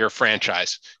 your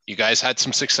franchise. You guys had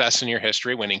some success in your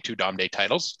history, winning 2 Dom Day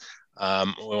titles.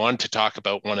 We wanted to talk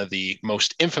about one of the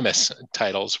most infamous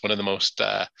titles, one of the most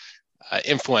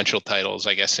influential titles,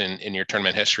 I guess, in your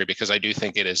tournament history, because I do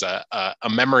think it is a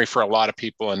memory for a lot of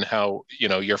people, and how,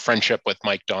 your friendship with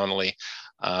Mike Donnelly,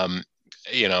 has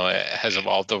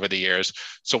evolved over the years.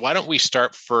 So why don't we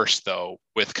start first, though,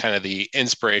 with kind of the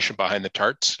inspiration behind the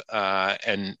Tarts,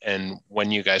 and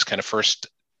when you guys kind of first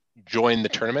joined the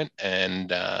tournament,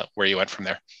 and where you went from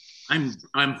there.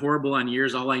 I'm horrible on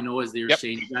years. All I know is they were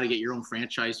saying you got to get your own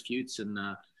franchise feuds, and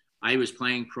I was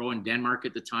playing pro in Denmark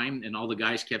at the time, and all the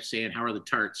guys kept saying, how are the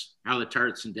Tarts? How are the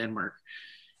Tarts in Denmark?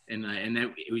 And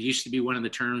that it used to be one of the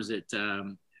terms that,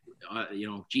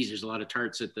 geez, there's a lot of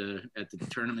Tarts at the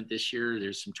tournament this year.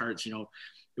 There's some Tarts,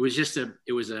 it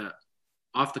was a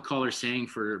off the collar saying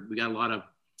we got a lot of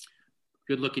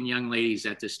good looking young ladies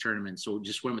at this tournament. So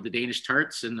just went with the Danish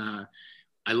Tarts, and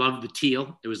I loved the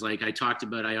teal. It was like,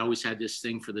 I always had this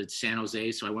thing for the San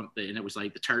Jose. So I went, and it was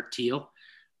like the Tart teal.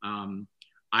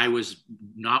 I was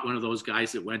not one of those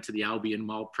guys that went to the Albion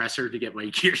Mall presser to get my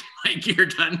gear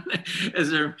done.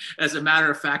 As a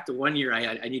matter of fact, the one year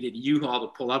I needed U-Haul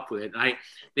to pull up with it.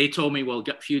 They told me, well,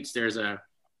 Futes, there's a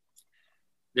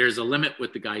limit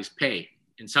with the guys' pay,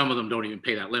 and some of them don't even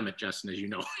pay that limit, Justin, as you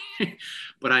know.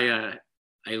 But I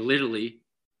literally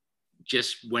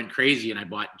just went crazy, and I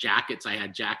bought jackets. I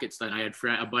had jackets that I had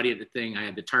a buddy at the thing. I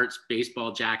had the Tarts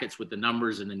baseball jackets with the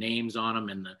numbers and the names on them,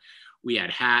 and we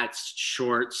had hats,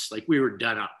 shorts, like we were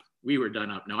done up.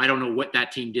 Now, I don't know what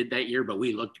that team did that year, but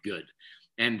we looked good.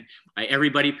 And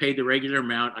everybody paid the regular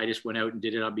amount. I just went out and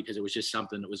did it up because it was just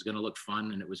something that was going to look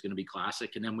fun, and it was going to be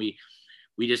classic. And then we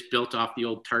just built off the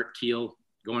old Tart teal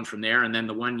going from there. And then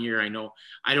the one year, I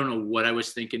don't know what I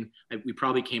was thinking. We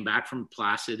probably came back from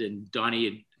Placid, and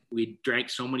Donnie, we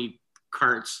drank so many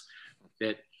carts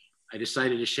that I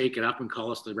decided to shake it up and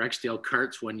call us the Rexdale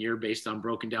Carts one year based on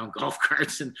broken down golf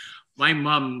carts. And my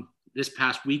mom this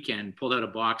past weekend pulled out a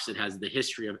box that has the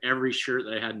history of every shirt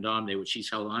that I had in Dom Day, which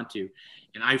she's held on to.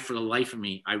 And for the life of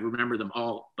me, I remember them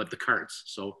all but the carts.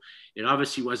 So it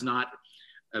obviously was not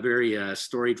a very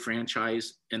storied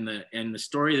franchise. And the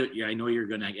story that I know you're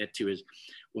going to get to is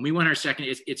when we won our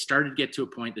second, it started to get to a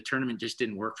point, the tournament just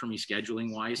didn't work for me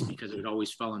scheduling wise, because it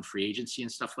always fell in free agency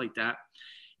and stuff like that.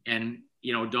 And,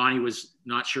 Donnie was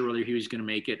not sure whether he was going to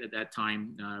make it at that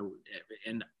time.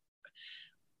 And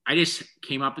I just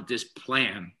came up with this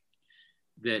plan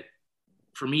that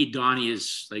for me, Donnie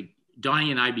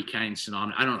and I became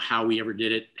synonymous. I don't know how we ever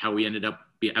did it, how we ended up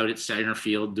out at center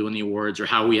field doing the awards, or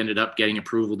how we ended up getting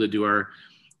approval to do our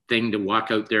thing to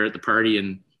walk out there at the party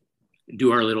and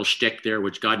do our little shtick there,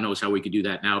 which God knows how we could do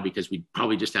that now, because we'd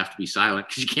probably just have to be silent,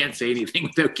 because you can't say anything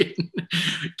without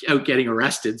getting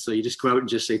arrested. So you just go out and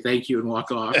just say thank you and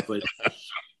walk off. But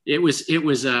it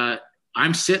was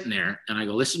I'm sitting there and I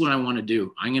go, this is what I want to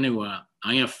do. I'm going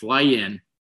to fly in,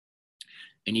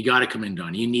 and you got to come in,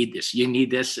 Don. You need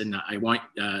this. And I want,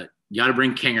 you got to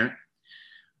bring Kinger.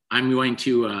 I'm going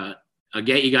to I'll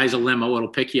get you guys a limo. It'll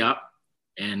pick you up.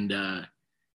 And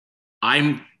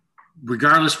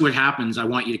regardless what happens, I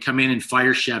want you to come in and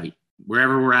fire Chevy.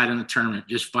 Wherever we're at in the tournament,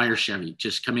 just fire Chevy.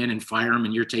 Just come in and fire them,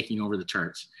 and you're taking over the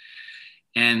Tarts.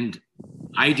 And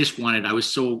I was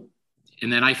so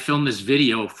And then I filmed this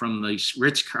video from the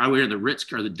Ritz, I was in the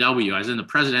Ritz or the W. I was in the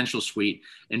presidential suite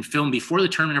and filmed before the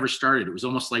tournament ever started. It was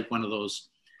almost like one of those,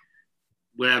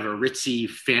 whatever, ritzy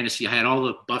fantasy. I had all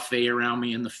the buffet around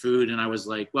me and the food. And I was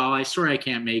like, well, I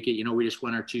can't make it. We just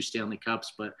won our 2 Stanley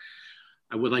Cups, but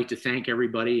I would like to thank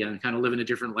everybody. I'm kind of living a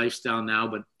different lifestyle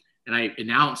now, and I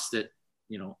announced that,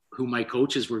 who my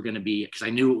coaches were going to be, because I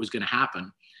knew it was going to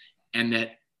happen, and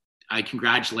that I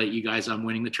congratulate you guys on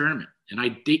winning the tournament. And I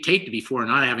taped it before,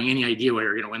 not having any idea what we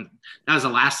were going to win. That was the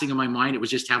last thing in my mind. It was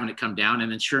just having it come down.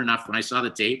 And then sure enough, when I saw the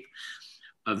tape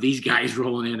of these guys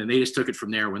rolling in, and they just took it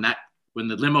from there, when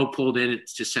the limo pulled in,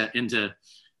 it's just set into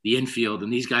the infield,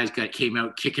 and these guys came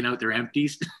out kicking out their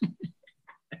empties.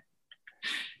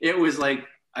 It was like,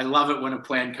 I love it when a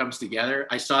plan comes together.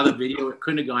 I saw the video. It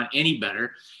couldn't have gone any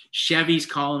better. Chevy's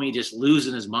calling me, just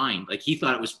losing his mind. Like, he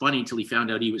thought it was funny until he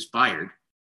found out he was fired.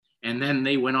 And then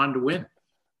they went on to win.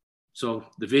 So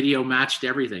the video matched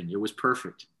everything. It was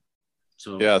perfect.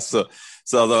 So yeah. So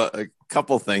a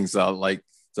couple things. So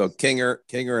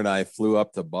Kinger and I flew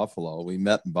up to Buffalo. We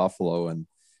met in Buffalo, and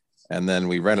then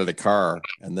we rented a car,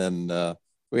 and then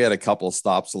we had a couple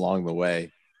stops along the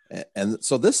way. And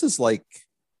so this is like,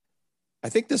 I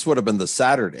think this would have been the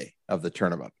Saturday of the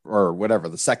tournament, or whatever,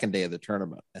 the second day of the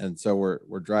tournament. And so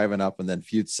we're driving up, and then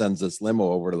Fuchs sends this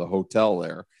limo over to the hotel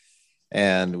there,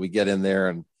 and we get in there,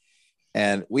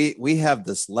 and we have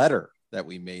this letter that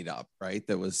we made up, right?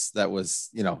 That was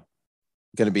going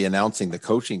to be announcing the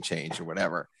coaching change or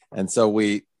whatever. And so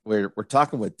we're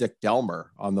talking with Dick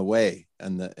Delmer on the way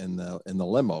in the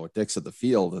limo. Dick's at the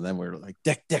field, and then we're like,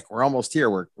 Dick, we're almost here.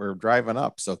 We're driving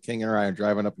up. So King and I are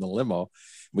driving up in the limo.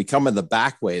 We come in the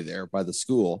back way there by the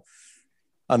school,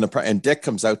 and Dick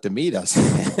comes out to meet us.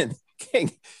 And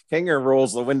Kinger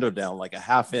rolls the window down like a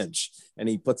half inch, and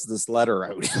he puts this letter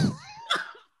out.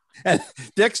 And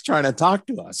Dick's trying to talk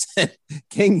to us. And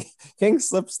King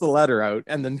slips the letter out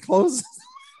and then closes.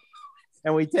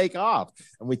 And we take off,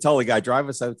 and we tell the guy, drive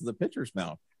us out to the pitcher's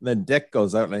mound. And then Dick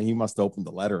goes out, and he must have opened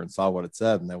the letter and saw what it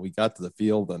said. And then we got to the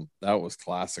field, and that was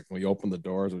classic. We opened the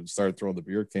doors and started throwing the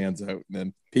beer cans out. And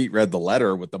then Pete read the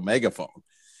letter with the megaphone,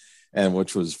 and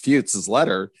which was Fuchs's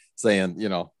letter saying,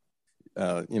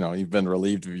 you've been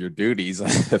relieved of your duties,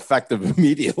 effective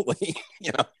immediately.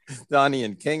 Donnie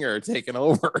and Kinger are taking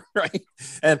over, right?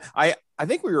 And I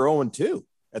think we were 0-2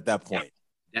 at that point.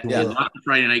 Yeah, not the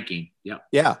Friday night game. Yeah.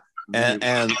 Yeah.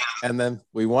 And then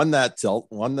we won that tilt,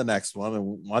 won the next one,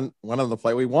 and one of the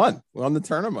play we won the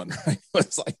tournament. Right? It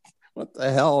was like, what the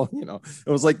hell? It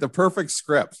was like the perfect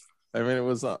script. I mean, it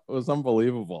was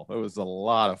unbelievable. It was a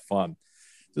lot of fun.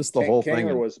 Just the whole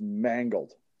thing was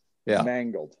mangled. Yeah.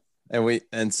 Mangled.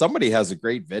 And somebody has a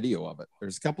great video of it.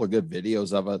 There's a couple of good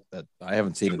videos of it that I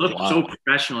haven't seen. It looked so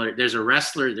professional. There's a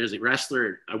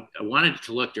wrestler. I wanted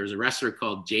to look. There's a wrestler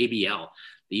called JBL.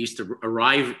 They used to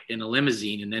arrive in a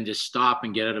limousine and then just stop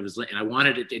and get out of his. And I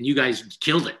wanted it, and you guys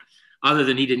killed it. Other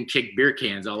than he didn't kick beer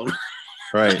cans all over.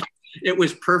 Right. It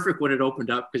was perfect when it opened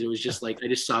up, because it was just like I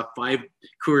just saw 5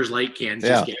 Coors Light cans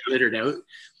just get littered out,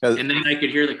 and then I could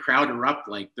hear the crowd erupt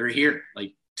like they're here.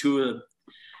 Like two of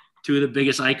the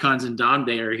biggest icons in Dom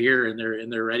Day are here, and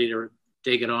they're ready to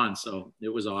take it on. So it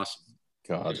was awesome.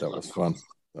 God, that was fun.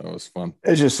 That was fun.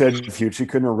 As you said, Fuchs, you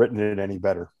couldn't have written it any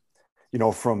better.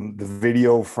 From the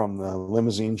video, from the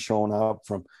limousine showing up,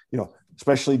 from,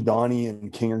 especially Donnie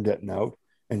and Kinger getting out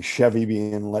and Chevy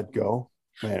being let go.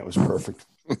 Man, it was perfect.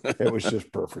 It was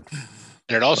just perfect.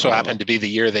 And it also happened to be the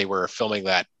year they were filming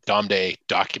that Dom Day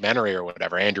documentary or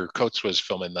whatever. Andrew Coates was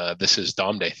filming the This Is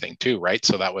Dom Day thing too, right?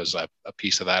 So that was a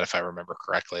piece of that, if I remember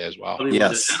correctly, as well.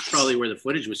 Yes. That's probably where the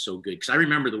footage was so good. Because I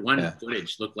remember the one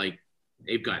footage looked like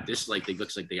they've got this, like it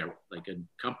looks like they are like a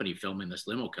company filming this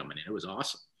limo coming in. It was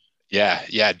awesome.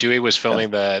 Yeah. Dewey was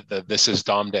filming the This Is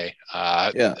Dom Day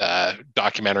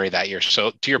documentary that year.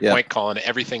 So to your point, Colin,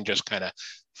 everything just kind of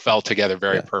fell together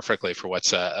very perfectly for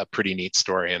what's a pretty neat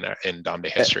story in Dom Day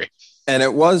history. And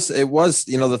it was,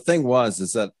 the thing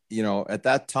is that, at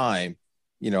that time,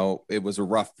 it was a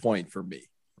rough point for me,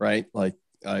 right? Like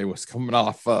I was coming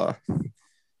off,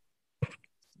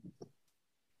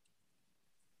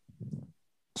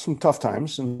 some tough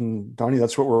times, and Donnie,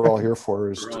 that's what we're all here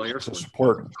for, is to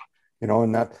support,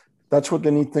 and that's what the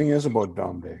neat thing is about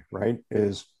Dom Day, right?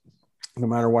 Is no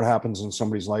matter what happens in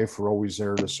somebody's life, we're always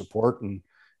there to support and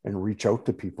reach out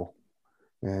to people.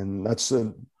 And that's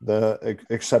the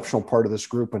exceptional part of this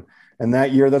group. And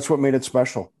that year, that's what made it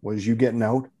special, was you getting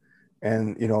out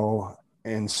and,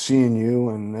 and seeing you,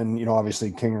 and then,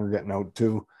 obviously Kinger getting out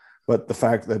too. But the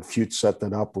fact that Fuchs set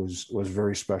that up was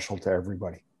very special to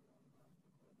everybody.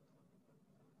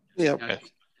 Yeah.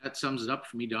 That sums it up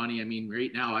for me, Donnie. I mean,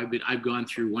 right now I've gone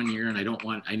through 1 year, and I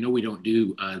know we don't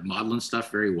do modeling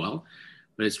stuff very well,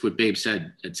 but it's what Babe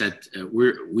said. It's that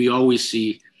we always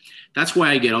see. That's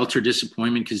why I get ultra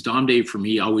disappointment, because Dom Day for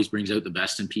me always brings out the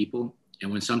best in people,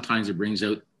 and when sometimes it brings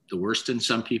out the worst in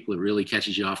some people, it really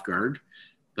catches you off guard.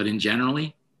 But in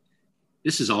generally,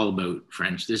 this is all about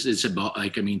French. This is about,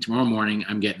 like, I mean, tomorrow morning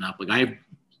I'm getting up. Like, I've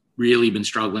really been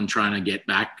struggling trying to get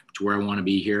back to where I want to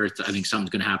be here. I think something's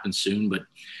going to happen soon, but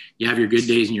you have your good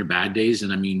days and your bad days.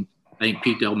 And I mean, I think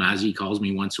Pete Delmazzi calls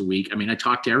me once a week. I mean, I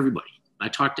talk to everybody.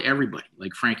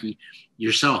 Like Frankie,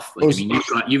 yourself. Like, I mean,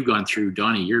 you've gone through,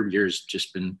 Donnie, your year's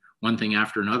just been one thing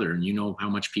after another, and you know how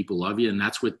much people love you. And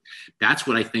that's what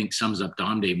I think sums up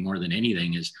Dom Day more than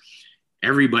anything, is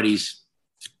everybody's,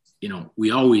 you know, we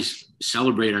always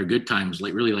celebrate our good times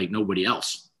like nobody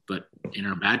else, but in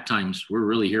our bad times, we're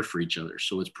really here for each other.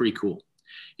 So it's pretty cool.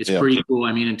 It's pretty cool.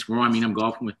 I mean, and tomorrow, I mean, I'm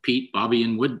golfing with Pete, Bobby,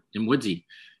 and Woodsy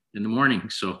in the morning.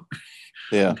 So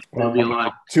yeah, there'll be a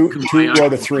lot. Two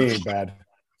out of three ain't bad.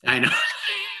 I know.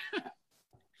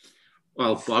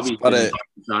 Well, Bobby's been in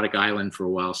Exotic Island for a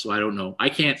while, so I don't know. I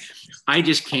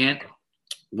just can't.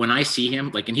 When I see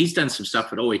him, like, and he's done some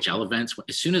stuff at OHL events.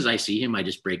 As soon as I see him, I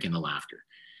just break into laughter.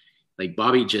 Like,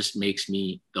 Bobby just makes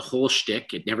me, the whole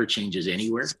shtick, it never changes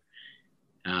anywhere.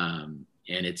 And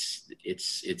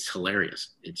it's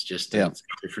hilarious. It's just a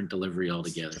different delivery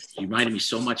altogether. He reminded me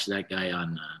so much of that guy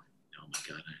on, oh my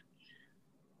God,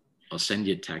 I'll send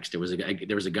you a text. There was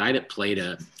a guy that played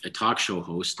a talk show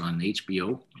host on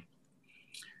HBO.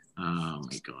 Oh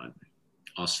my God,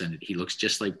 I'll send it. He looks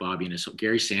just like Bobby, and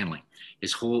Gary Sandling.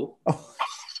 His whole,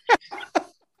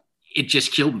 it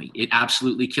just killed me. It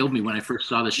absolutely killed me when I first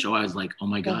saw the show. I was like, oh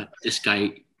my God, this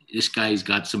guy's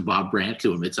got some Bob Brandt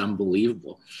to him. It's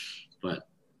unbelievable. But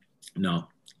no,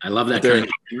 I love that kind of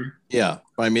thing. Yeah,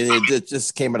 I mean, it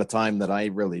just came at a time that I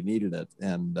really needed it,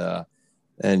 and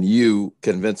you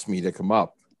convinced me to come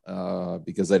up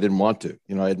because I didn't want to.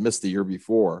 You know, I had missed the year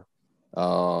before,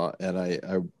 and I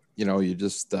you know, I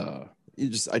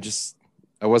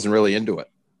wasn't really into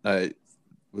it. It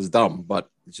was dumb, but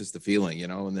it's just the feeling, you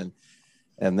know.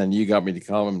 And then you got me to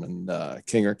come, and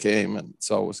Kinger came, and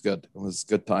so it was good. It was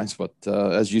good times. But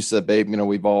as you said, Babe, you know,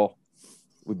 we've all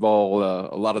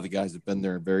a lot of the guys have been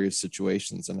there in various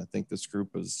situations, and I think this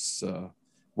group has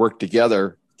worked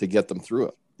together to get them through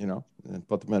it, you know, and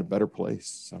put them in a better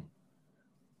place. So.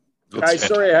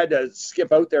 Sorry I had to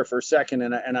skip out there for a second,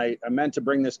 and I meant to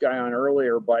bring this guy on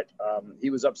earlier, but he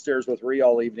was upstairs with Ree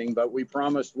all evening, but we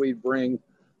promised we'd bring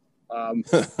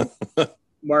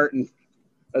Martin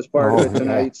as part of it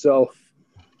tonight. Yeah. So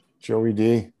Joey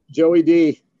D,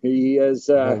 he is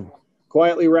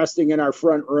quietly resting in our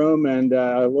front room, and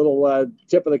a little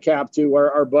tip of the cap to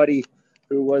our buddy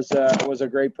who was a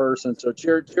great person. So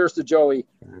cheers to Joey.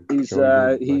 He's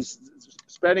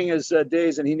spending his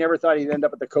days, and he never thought he'd end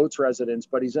up at the Coates residence,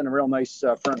 but he's in a real nice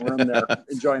front room there,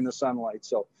 enjoying the sunlight.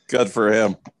 So good for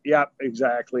him. Yeah,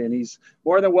 exactly. And he's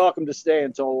more than welcome to stay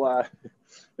until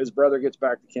his brother gets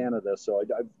back to Canada. So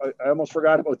I almost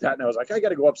forgot about that. And I was like, I got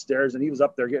to go upstairs. And he was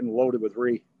up there getting loaded with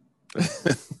Ree.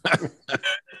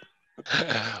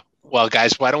 Well,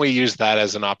 guys, why don't we use that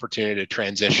as an opportunity to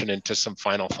transition into some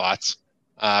final thoughts?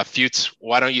 Futes,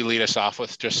 why don't you lead us off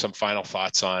with just some final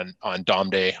thoughts on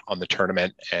Dom Day, on the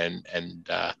tournament, and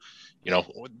you know,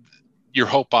 your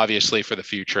hope obviously for the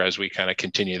future as we kind of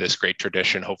continue this great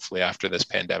tradition, hopefully after this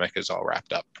pandemic is all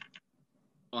wrapped up.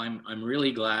 Well, I'm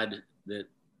really glad that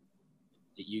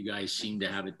you guys seem to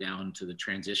have it down to the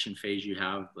transition phase you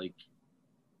have. Like,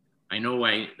 I know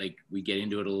we get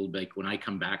into it a little bit when I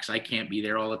come back, because I can't be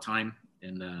there all the time,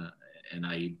 and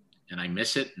I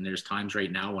miss it. And there's times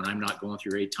right now when I'm not going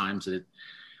through 8 times that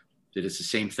it's the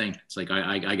same thing. It's like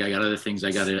I got other things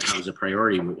I got to have as a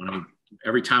priority. But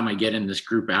every time I get in this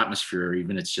group atmosphere,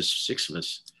 even it's just 6 of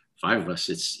us, 5 of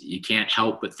us, you can't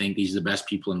help but think these are the best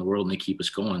people in the world, and they keep us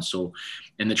going. So,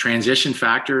 in the transition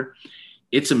factor,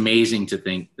 it's amazing to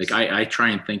think. Like, I try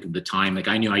and think of the time. Like,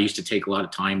 I knew I used to take a lot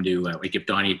of time to like, if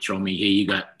Donnie had thrown me, hey, you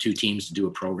got 2 teams to do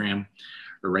a program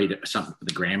or write something for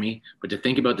the Grammy. But to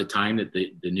think about the time that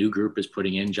the new group is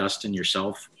putting in, Justin,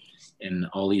 yourself, and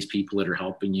all these people that are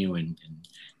helping you, and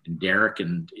Derek,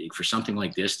 and for something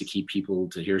like this to keep people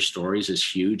to hear stories is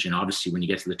huge. And obviously when you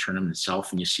get to the tournament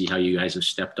itself and you see how you guys have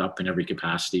stepped up in every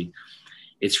capacity,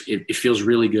 it feels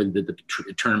really good that the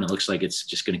tournament looks like it's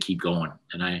just going to keep going.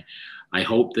 And I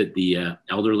hope that the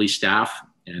elderly staff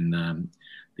and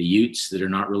the Utes that are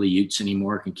not really Utes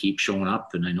anymore can keep showing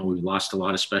up. And I know we've lost a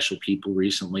lot of special people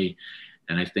recently,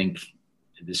 and I think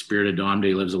the spirit of Dom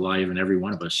Day lives alive in every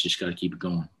one of us. Just got to keep it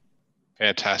going.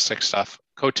 Fantastic stuff.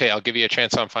 Cote, I'll give you a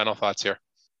chance on final thoughts here.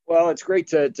 Well, it's great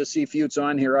to see Fuchs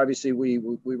on here. Obviously, we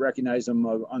recognize him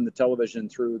on the television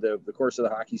through the course of the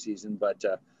hockey season, but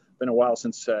been a while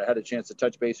since I had a chance to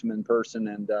touch base him in person,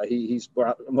 and he's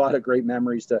brought a lot of great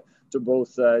memories to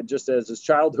both just as his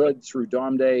childhood through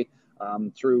Dom Day,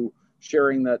 through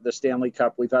sharing the Stanley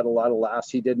Cup. We've had a lot of laughs.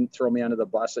 He didn't throw me under the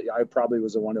bus. I probably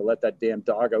was the one who let that damn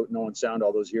dog out no one sound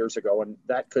all those years ago, and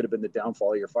that could have been the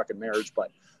downfall of your fucking marriage,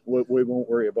 but we won't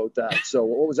worry about that. So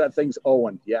what was that thing's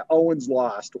Owen? Yeah, Owen's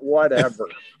lost. Whatever.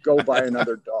 Go buy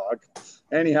another dog.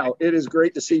 Anyhow, it is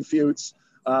great to see Fuchs.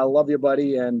 Love you,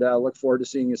 buddy, and look forward to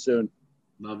seeing you soon.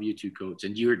 Love you too, Coach.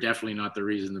 And you are definitely not the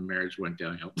reason the marriage went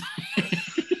downhill.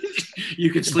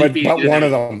 You could sleep easy. But one of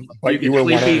them. But you were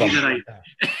one of them. Tonight.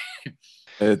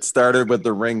 It started with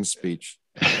the ring speech.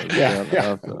 Yeah.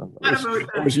 I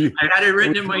had it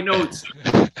written in my notes.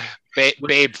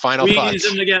 Babe, final thoughts.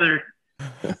 Them together.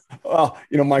 Well,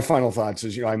 my final thoughts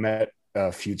is, I met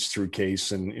Fuchs through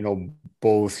Case, and,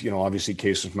 both, obviously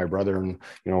Case is my brother, and,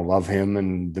 love him,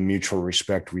 and the mutual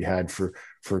respect we had for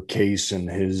Case and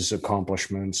his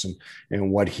accomplishments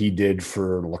and what he did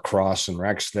for lacrosse and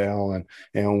Rexdale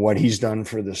and what he's done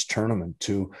for this tournament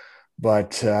too.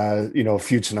 But,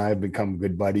 Fuchs and I have become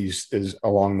good buddies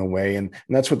along the way. And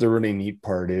that's what the really neat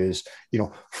part is,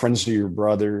 friends of your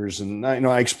brothers. And,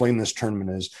 I explain this tournament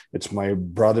as it's my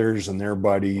brothers and their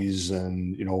buddies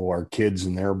and, our kids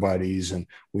and their buddies. And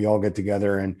we all get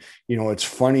together. And, it's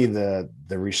funny the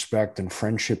respect and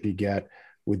friendship you get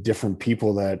with different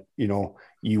people that,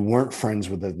 you weren't friends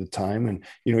with at the time. And,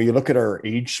 you look at our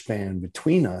age span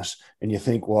between us and you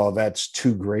think, well, that's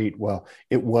too great. Well,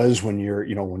 it was when you're,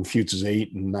 when Fuchs is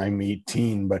 8 and I'm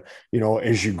 18, but,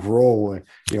 as you grow,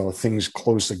 things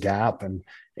close the gap. And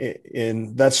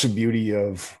that's the beauty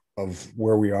of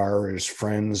where we are as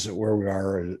friends, where we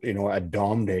are, at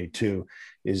Dom Day too,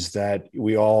 is that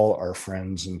we all are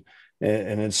friends and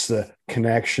it's the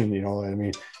connection,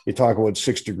 you talk about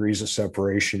 6 degrees of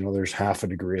separation, there's half a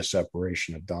degree of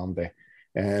separation at Dom Day.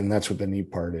 And that's what the neat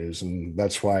part is. And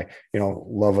that's why,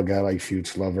 love a guy like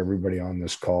Fuchs, love everybody on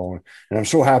this call. And I'm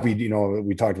so happy,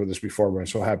 we talked about this before, but I'm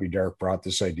so happy Derek brought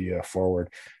this idea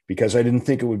forward because I didn't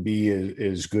think it would be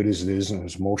as good as it is and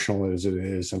as emotional as it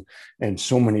is. And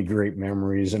so many great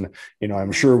memories. And,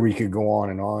 I'm sure we could go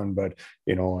on, but,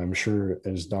 I'm sure,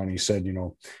 as Donnie said,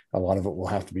 a lot of it will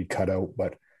have to be cut out,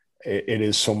 but it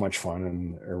is so much fun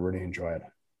and I really enjoy it.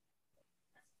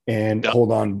 And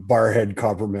hold on, Barhead,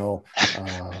 Coppermill,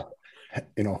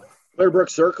 Clearbrook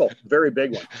Circle, very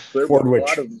big one.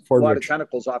 Fordwich, a lot of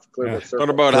tentacles off of Clearbrook Circle. What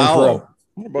about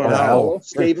Howell?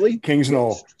 Stavely,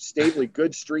 Kingsnell, Stavely,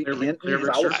 good street. Hinton,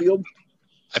 Fowlerfield.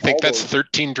 I think that's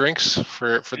 13 drinks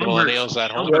for the millennials at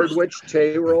home. Fordwich,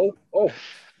 Tayro. Oh,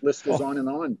 list goes on and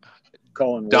on.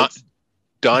 Colin Woods.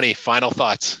 Donnie, final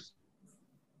thoughts.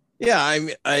 Yeah,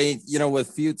 I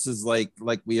with Fuchs is like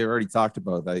we already talked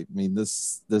about. I mean,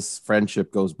 this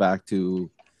friendship goes back to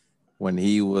when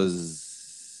he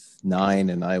was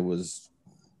 9 and I was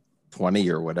 20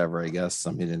 or whatever, I guess.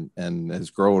 I mean, and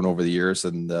has grown over the years.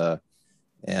 And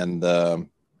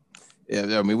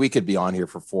we could be on here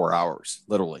for 4 hours,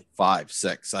 literally 5,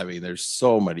 6. I mean, there's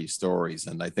so many stories,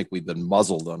 and I think we've been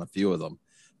muzzled on a few of them.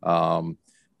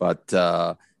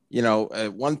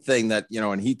 One thing that,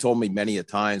 and he told me many a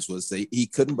times was that he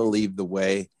couldn't believe the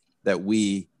way that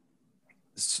we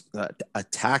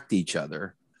attacked each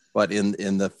other, but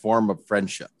in the form of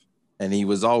friendship. And he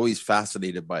was always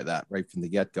fascinated by that right from the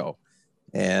get-go.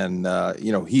 And,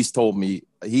 he's told me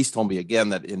again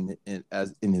that in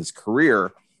his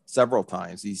career several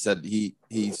times, he said he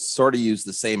sort of used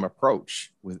the same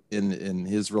approach in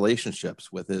his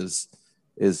relationships with his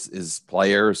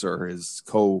players or his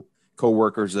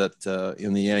co-workers in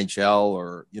the NHL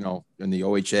or, in the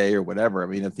OHA or whatever. I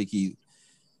mean, I think he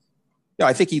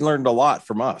learned a lot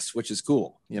from us, which is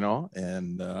cool,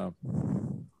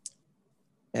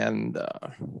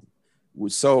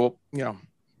 so,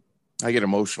 I get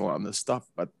emotional on this stuff,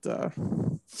 but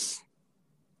that's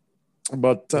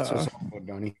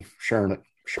Donnie, sharing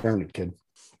it, kid.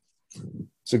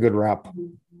 It's a good wrap.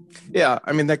 Yeah.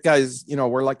 I mean, that guy's,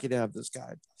 we're lucky to have this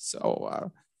guy.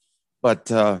 So,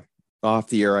 but off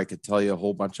the air, I could tell you a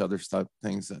whole bunch of other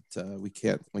things that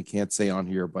we can't say on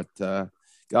here, but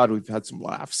God, we've had some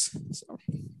laughs. So.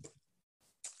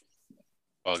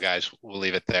 Well, guys, we'll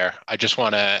leave it there. I just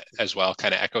want to, as well,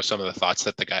 kind of echo some of the thoughts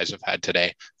that the guys have had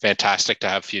today. Fantastic to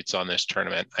have Fuchs on this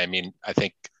tournament. I mean, I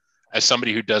think as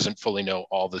somebody who doesn't fully know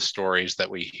all the stories that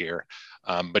we hear,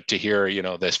 but to hear,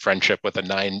 this friendship with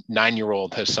a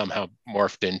nine-year-old has somehow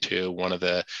morphed into one of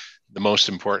the the most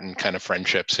important kind of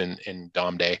friendships in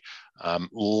Dom Day,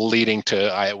 leading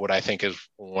to what I think is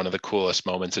one of the coolest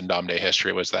moments in Dom Day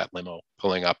history was that limo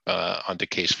pulling up onto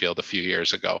Case Field a few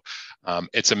years ago.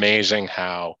 It's amazing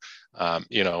how,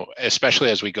 especially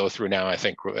as we go through now, I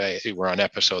think we're on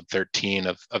episode 13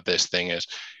 of this thing, is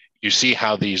you see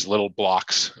how these little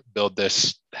blocks build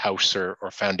this house or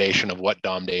foundation of what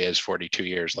Dom Day is 42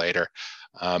 years later.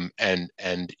 And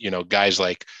guys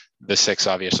like the six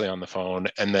obviously on the phone,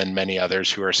 and then many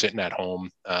others who are sitting at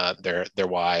home, their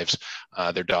wives,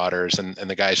 their daughters, and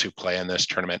the guys who play in this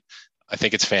tournament. I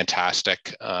think it's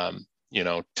fantastic,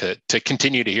 to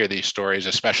continue to hear these stories,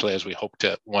 especially as we hope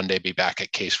to one day be back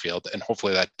at Case Field, and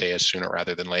hopefully that day is sooner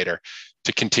rather than later,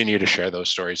 to continue to share those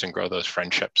stories and grow those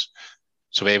friendships.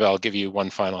 So Babe, I'll give you one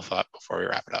final thought before we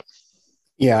wrap it up.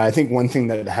 Yeah, I think one thing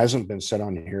that hasn't been said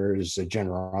on here is the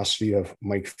generosity of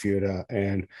Mike Futa.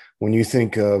 And when you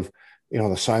think of,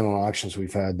 the silent auctions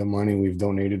we've had, the money we've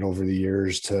donated over the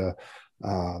years to,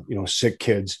 sick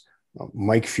kids,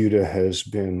 Mike Futa has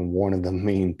been one of the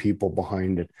main people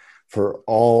behind it for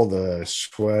all the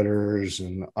sweaters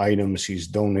and items he's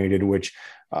donated, which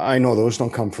I know those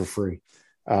don't come for free.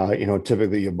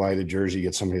 Typically you buy the jersey,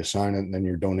 get somebody to sign it, and then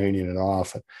you're donating it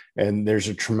off. And there's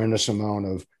a tremendous amount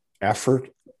of effort,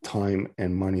 time,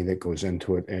 and money that goes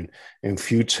into it. And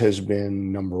Futs has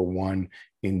been number one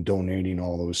in donating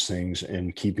all those things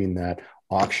and keeping that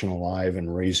auction alive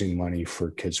and raising money for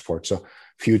kids sports. So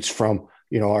Futs, from,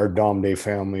 our Dom Day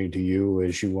family to you,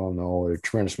 as you well know, a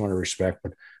tremendous amount of respect,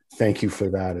 but thank you for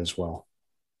that as well.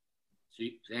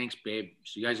 Thanks, Babe.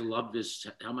 So you guys will love this.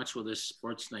 How much will this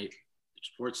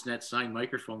Sportsnet signed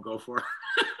microphone go for?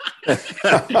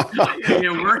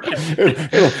 You're working.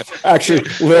 Actually,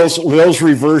 Lil's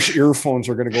reverse earphones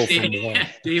are going to go for more.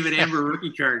 David Amber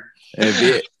rookie card.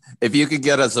 If you could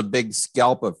get us a big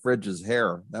scalp of Fridge's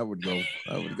hair, that would go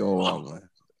a long way.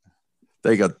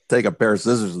 Take a pair of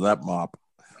scissors to that mop.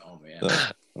 Oh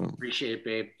man, appreciate it,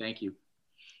 Babe. Thank you.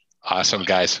 Awesome,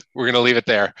 guys. We're going to leave it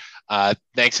there.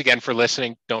 Thanks again for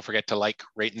listening. Don't forget to like,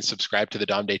 rate, and subscribe to the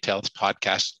Dom Day Tales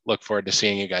podcast. Look forward to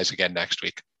seeing you guys again next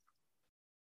week.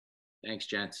 Thanks,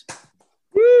 gents.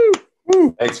 Woo!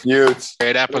 Woo! Thanks, Futs.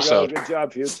 Great episode. Good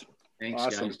job, Futs.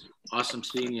 Thanks, guys. Awesome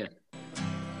seeing you.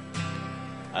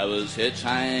 I was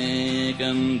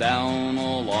hitchhiking down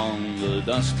along the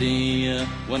dusty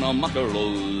when a mucker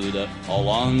load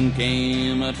along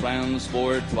came a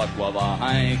transport truck with a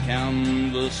high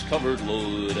canvas covered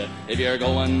load. If you're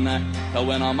going to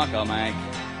Winnemucca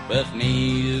with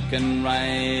me you can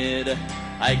ride.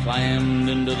 I climbed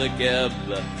into the cab,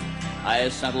 I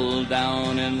settled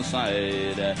down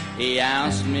inside. He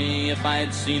asked me if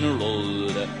I'd seen a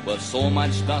road with so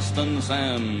much dust and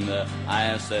sand.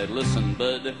 I said, listen,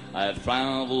 bud, I've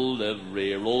traveled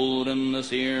every road in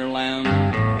this here land.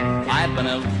 I've been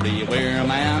everywhere,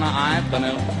 man, I've been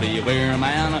everywhere,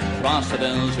 man. Across the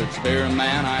deserts bare,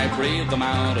 man, I breathe the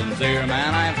mountains there,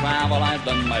 man. I've traveled, I've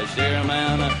done my share,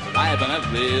 man. I've been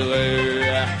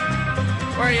everywhere.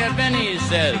 Where you been, he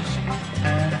says.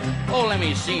 Oh, let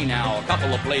me see now, a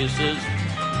couple of places.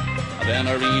 I've been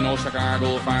to Reno,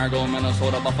 Chicago, Fargo,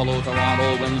 Minnesota, Buffalo,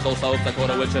 Toronto, Winslow, South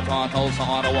Dakota, Wichita, Tulsa,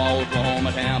 Ottawa,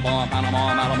 Oklahoma, Tampa,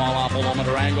 Panama, Matamala, Paloma,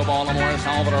 Durango, Baltimore,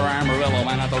 Salvador, Amarillo,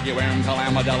 Manitoba, Warren,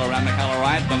 Kalama, Delaware, McKellar.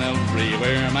 I've been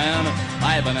everywhere, man.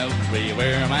 I've been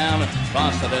everywhere, man.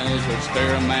 Across the deserts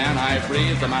bare, man. I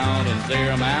breathe the mountains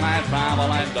there, man. I travel,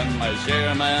 I've done my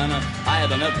share, man. I've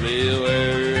been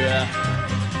everywhere.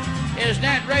 Is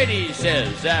that right, he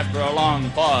says, after a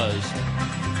long pause.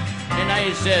 And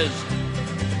I says,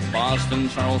 Boston,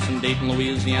 Charleston, Dayton,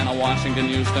 Louisiana, Washington,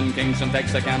 Houston, Kingston,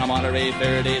 Texarkana, Monterey,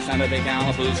 Faraday, Santa Fe,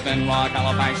 Calabasas, Glen Rock,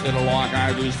 Halifax, Little Rock,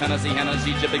 Argus, Tennessee,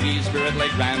 Hennessy, Chippewa, Spirit Lake,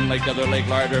 Grand Lake, Other Lake,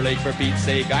 Larder Lake, for Pete's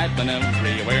sake. I've been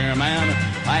everywhere, man.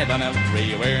 I've been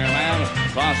everywhere, man.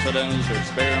 Across the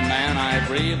deserts bare, man. I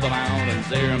breathe the mountains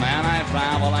there, man. I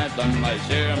travel, I've done my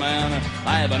share, man.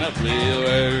 I've been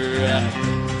everywhere.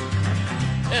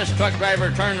 This truck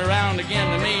driver turned around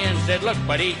again to me and said, look,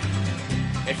 buddy,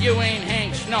 if you ain't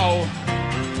Hank Snow,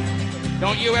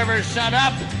 don't you ever shut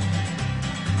up?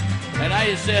 And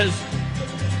I says,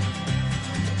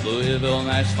 Louisville,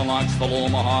 Nashville, Knoxville,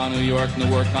 Omaha, New York,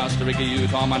 Newark, Costa Rica,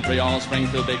 Utah, Montreal,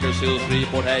 Springfield, Bakersfield,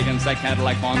 Shreveport, Hackensack,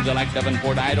 Cadillac, Fond du Lac,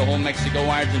 Devonport, Idaho, Mexico,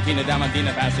 Argentina,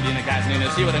 Diamantina, Pasadena,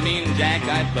 Castanina. See what I mean, Jack?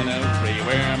 I've been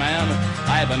everywhere, man.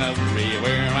 I've been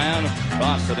everywhere, man.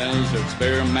 Across the deserts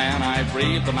bare, man. I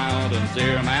breathe the mountains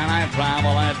there, man. I've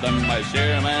traveled, I've done my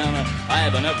share, man.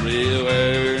 I've been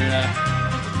everywhere.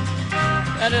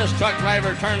 And this truck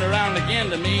driver turned around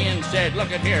again to me and said,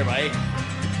 look at here, buddy.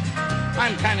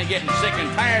 I'm kind of getting sick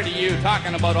and tired of you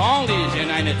talking about all these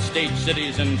United States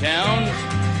cities and towns.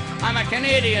 I'm a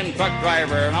Canadian truck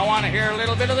driver, and I want to hear a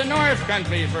little bit of the North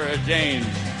Country for a change.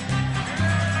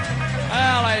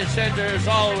 Well, I said there's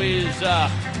always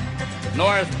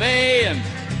North Bay, and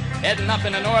heading up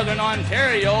into northern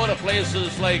Ontario to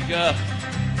places like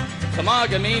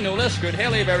Temagami, New Liskeard,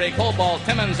 Haileybury, Cobalt,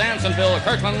 Timmins, Ansonville,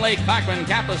 Kirkland Lake, Cochrane,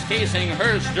 Capas, Casing,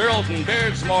 Hearst, Geraldton,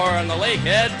 Beardsmore, and the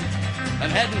Lakehead.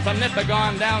 And heading from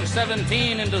Nipigon down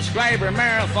 17 into Scriber,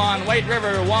 Marathon, White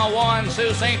River, Wawa, and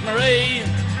Sault Ste. Marie.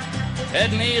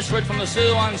 Heading eastward from the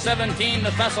Sioux on 17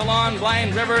 to Thessalon,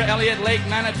 Blind River, Elliott Lake,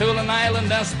 Manitoulin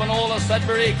Island, Espanola,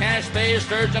 Sudbury, Cache Bay,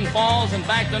 Sturgeon Falls, and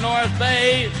back to North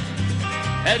Bay.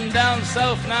 Heading down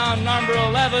south now, number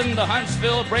 11 to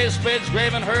Huntsville, Bracebridge,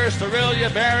 Gravenhurst, Aurelia,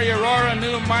 Barrie, Aurora,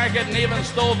 Newmarket, and even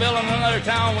Stouffville, and another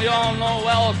town we all know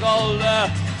well called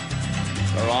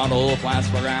Toronto,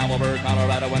 Plattsburgh, Albuquerque,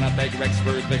 Colorado, Winnipeg,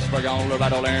 Rexburg, Vicksburg,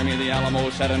 Colorado, Laramie, the Alamo,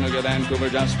 Chattanooga, Vancouver,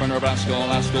 Jasper, Nebraska,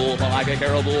 Alaska, Palaga,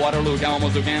 Caribou, Waterloo,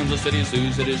 Kalamazoo, Kansas City,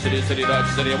 Sioux City, Dodge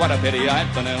City. What a pity,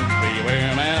 I've been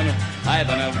everywhere, man. I've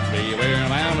been everywhere,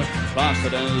 man. Across the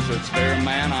deserts, fair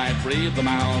man, I breathe the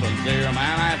mountains there,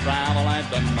 man. I travel,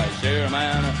 I've done my share,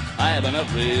 man. I've been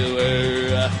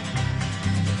everywhere.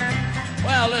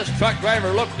 Well, this truck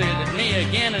driver looked at me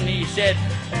again and he said,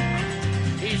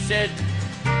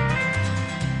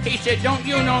 don't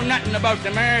you know nothing about the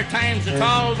Maritimes at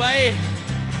all, boy?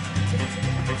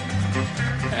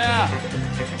 Yeah.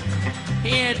 He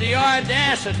had the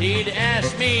audacity to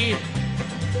ask me,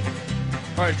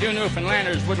 of course, you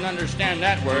Newfoundlanders wouldn't understand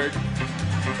that word.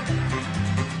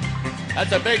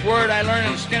 That's a big word I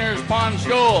learned in Skinner's Pond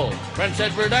School, Prince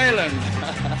Edward Island.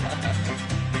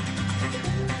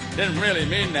 Didn't really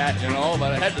mean that, you know,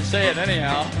 but I had to say it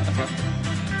anyhow.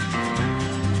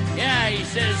 Yeah, he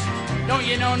says, don't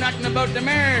you know nothing about the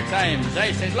Maritimes?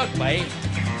 I said, look, mate,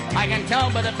 I can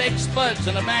tell by the big spuds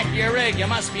in the back of your rig you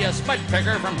must be a spud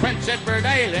picker from Prince Edward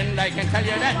Island. I can tell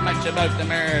you that much about the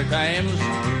Maritimes.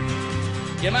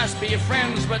 You must be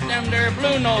friends with them there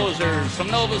blue nosers from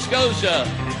Nova Scotia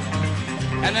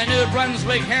and the New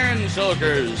Brunswick herring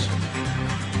soakers.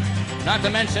 Not to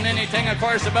mention anything, of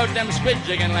course, about them squid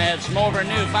jigging lads from over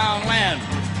Newfoundland.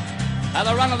 Now,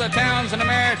 the run of the towns in the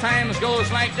Maritimes goes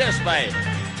like this, babe.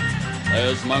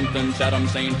 There's Moncton, Chatham,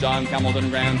 St. John, Campbellton,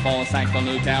 Grand Falls, Sackville,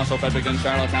 Newcastle, Fredericton,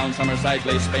 Charlottetown, Summerside,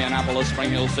 Glace Bay, Annapolis,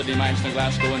 Spring Hill, Sydney, Manchester,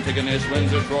 Glasgow, Antigonish,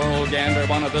 Windsor, Truro, Gander,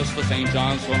 Bonavista, St.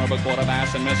 John's, Stonebrook,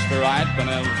 Waterbass, and Mister. I've been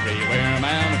everywhere,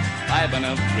 man. I've been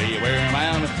everywhere,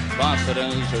 man. Across the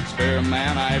deserts, fair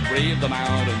man. I breathe the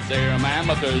mountains there, man.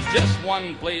 But there's just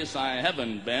one place I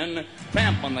haven't been.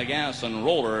 Tramp on the gas and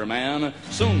roller, man.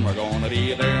 Soon we're going to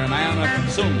be there, man.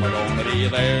 Soon we're going to be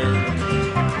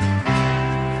there.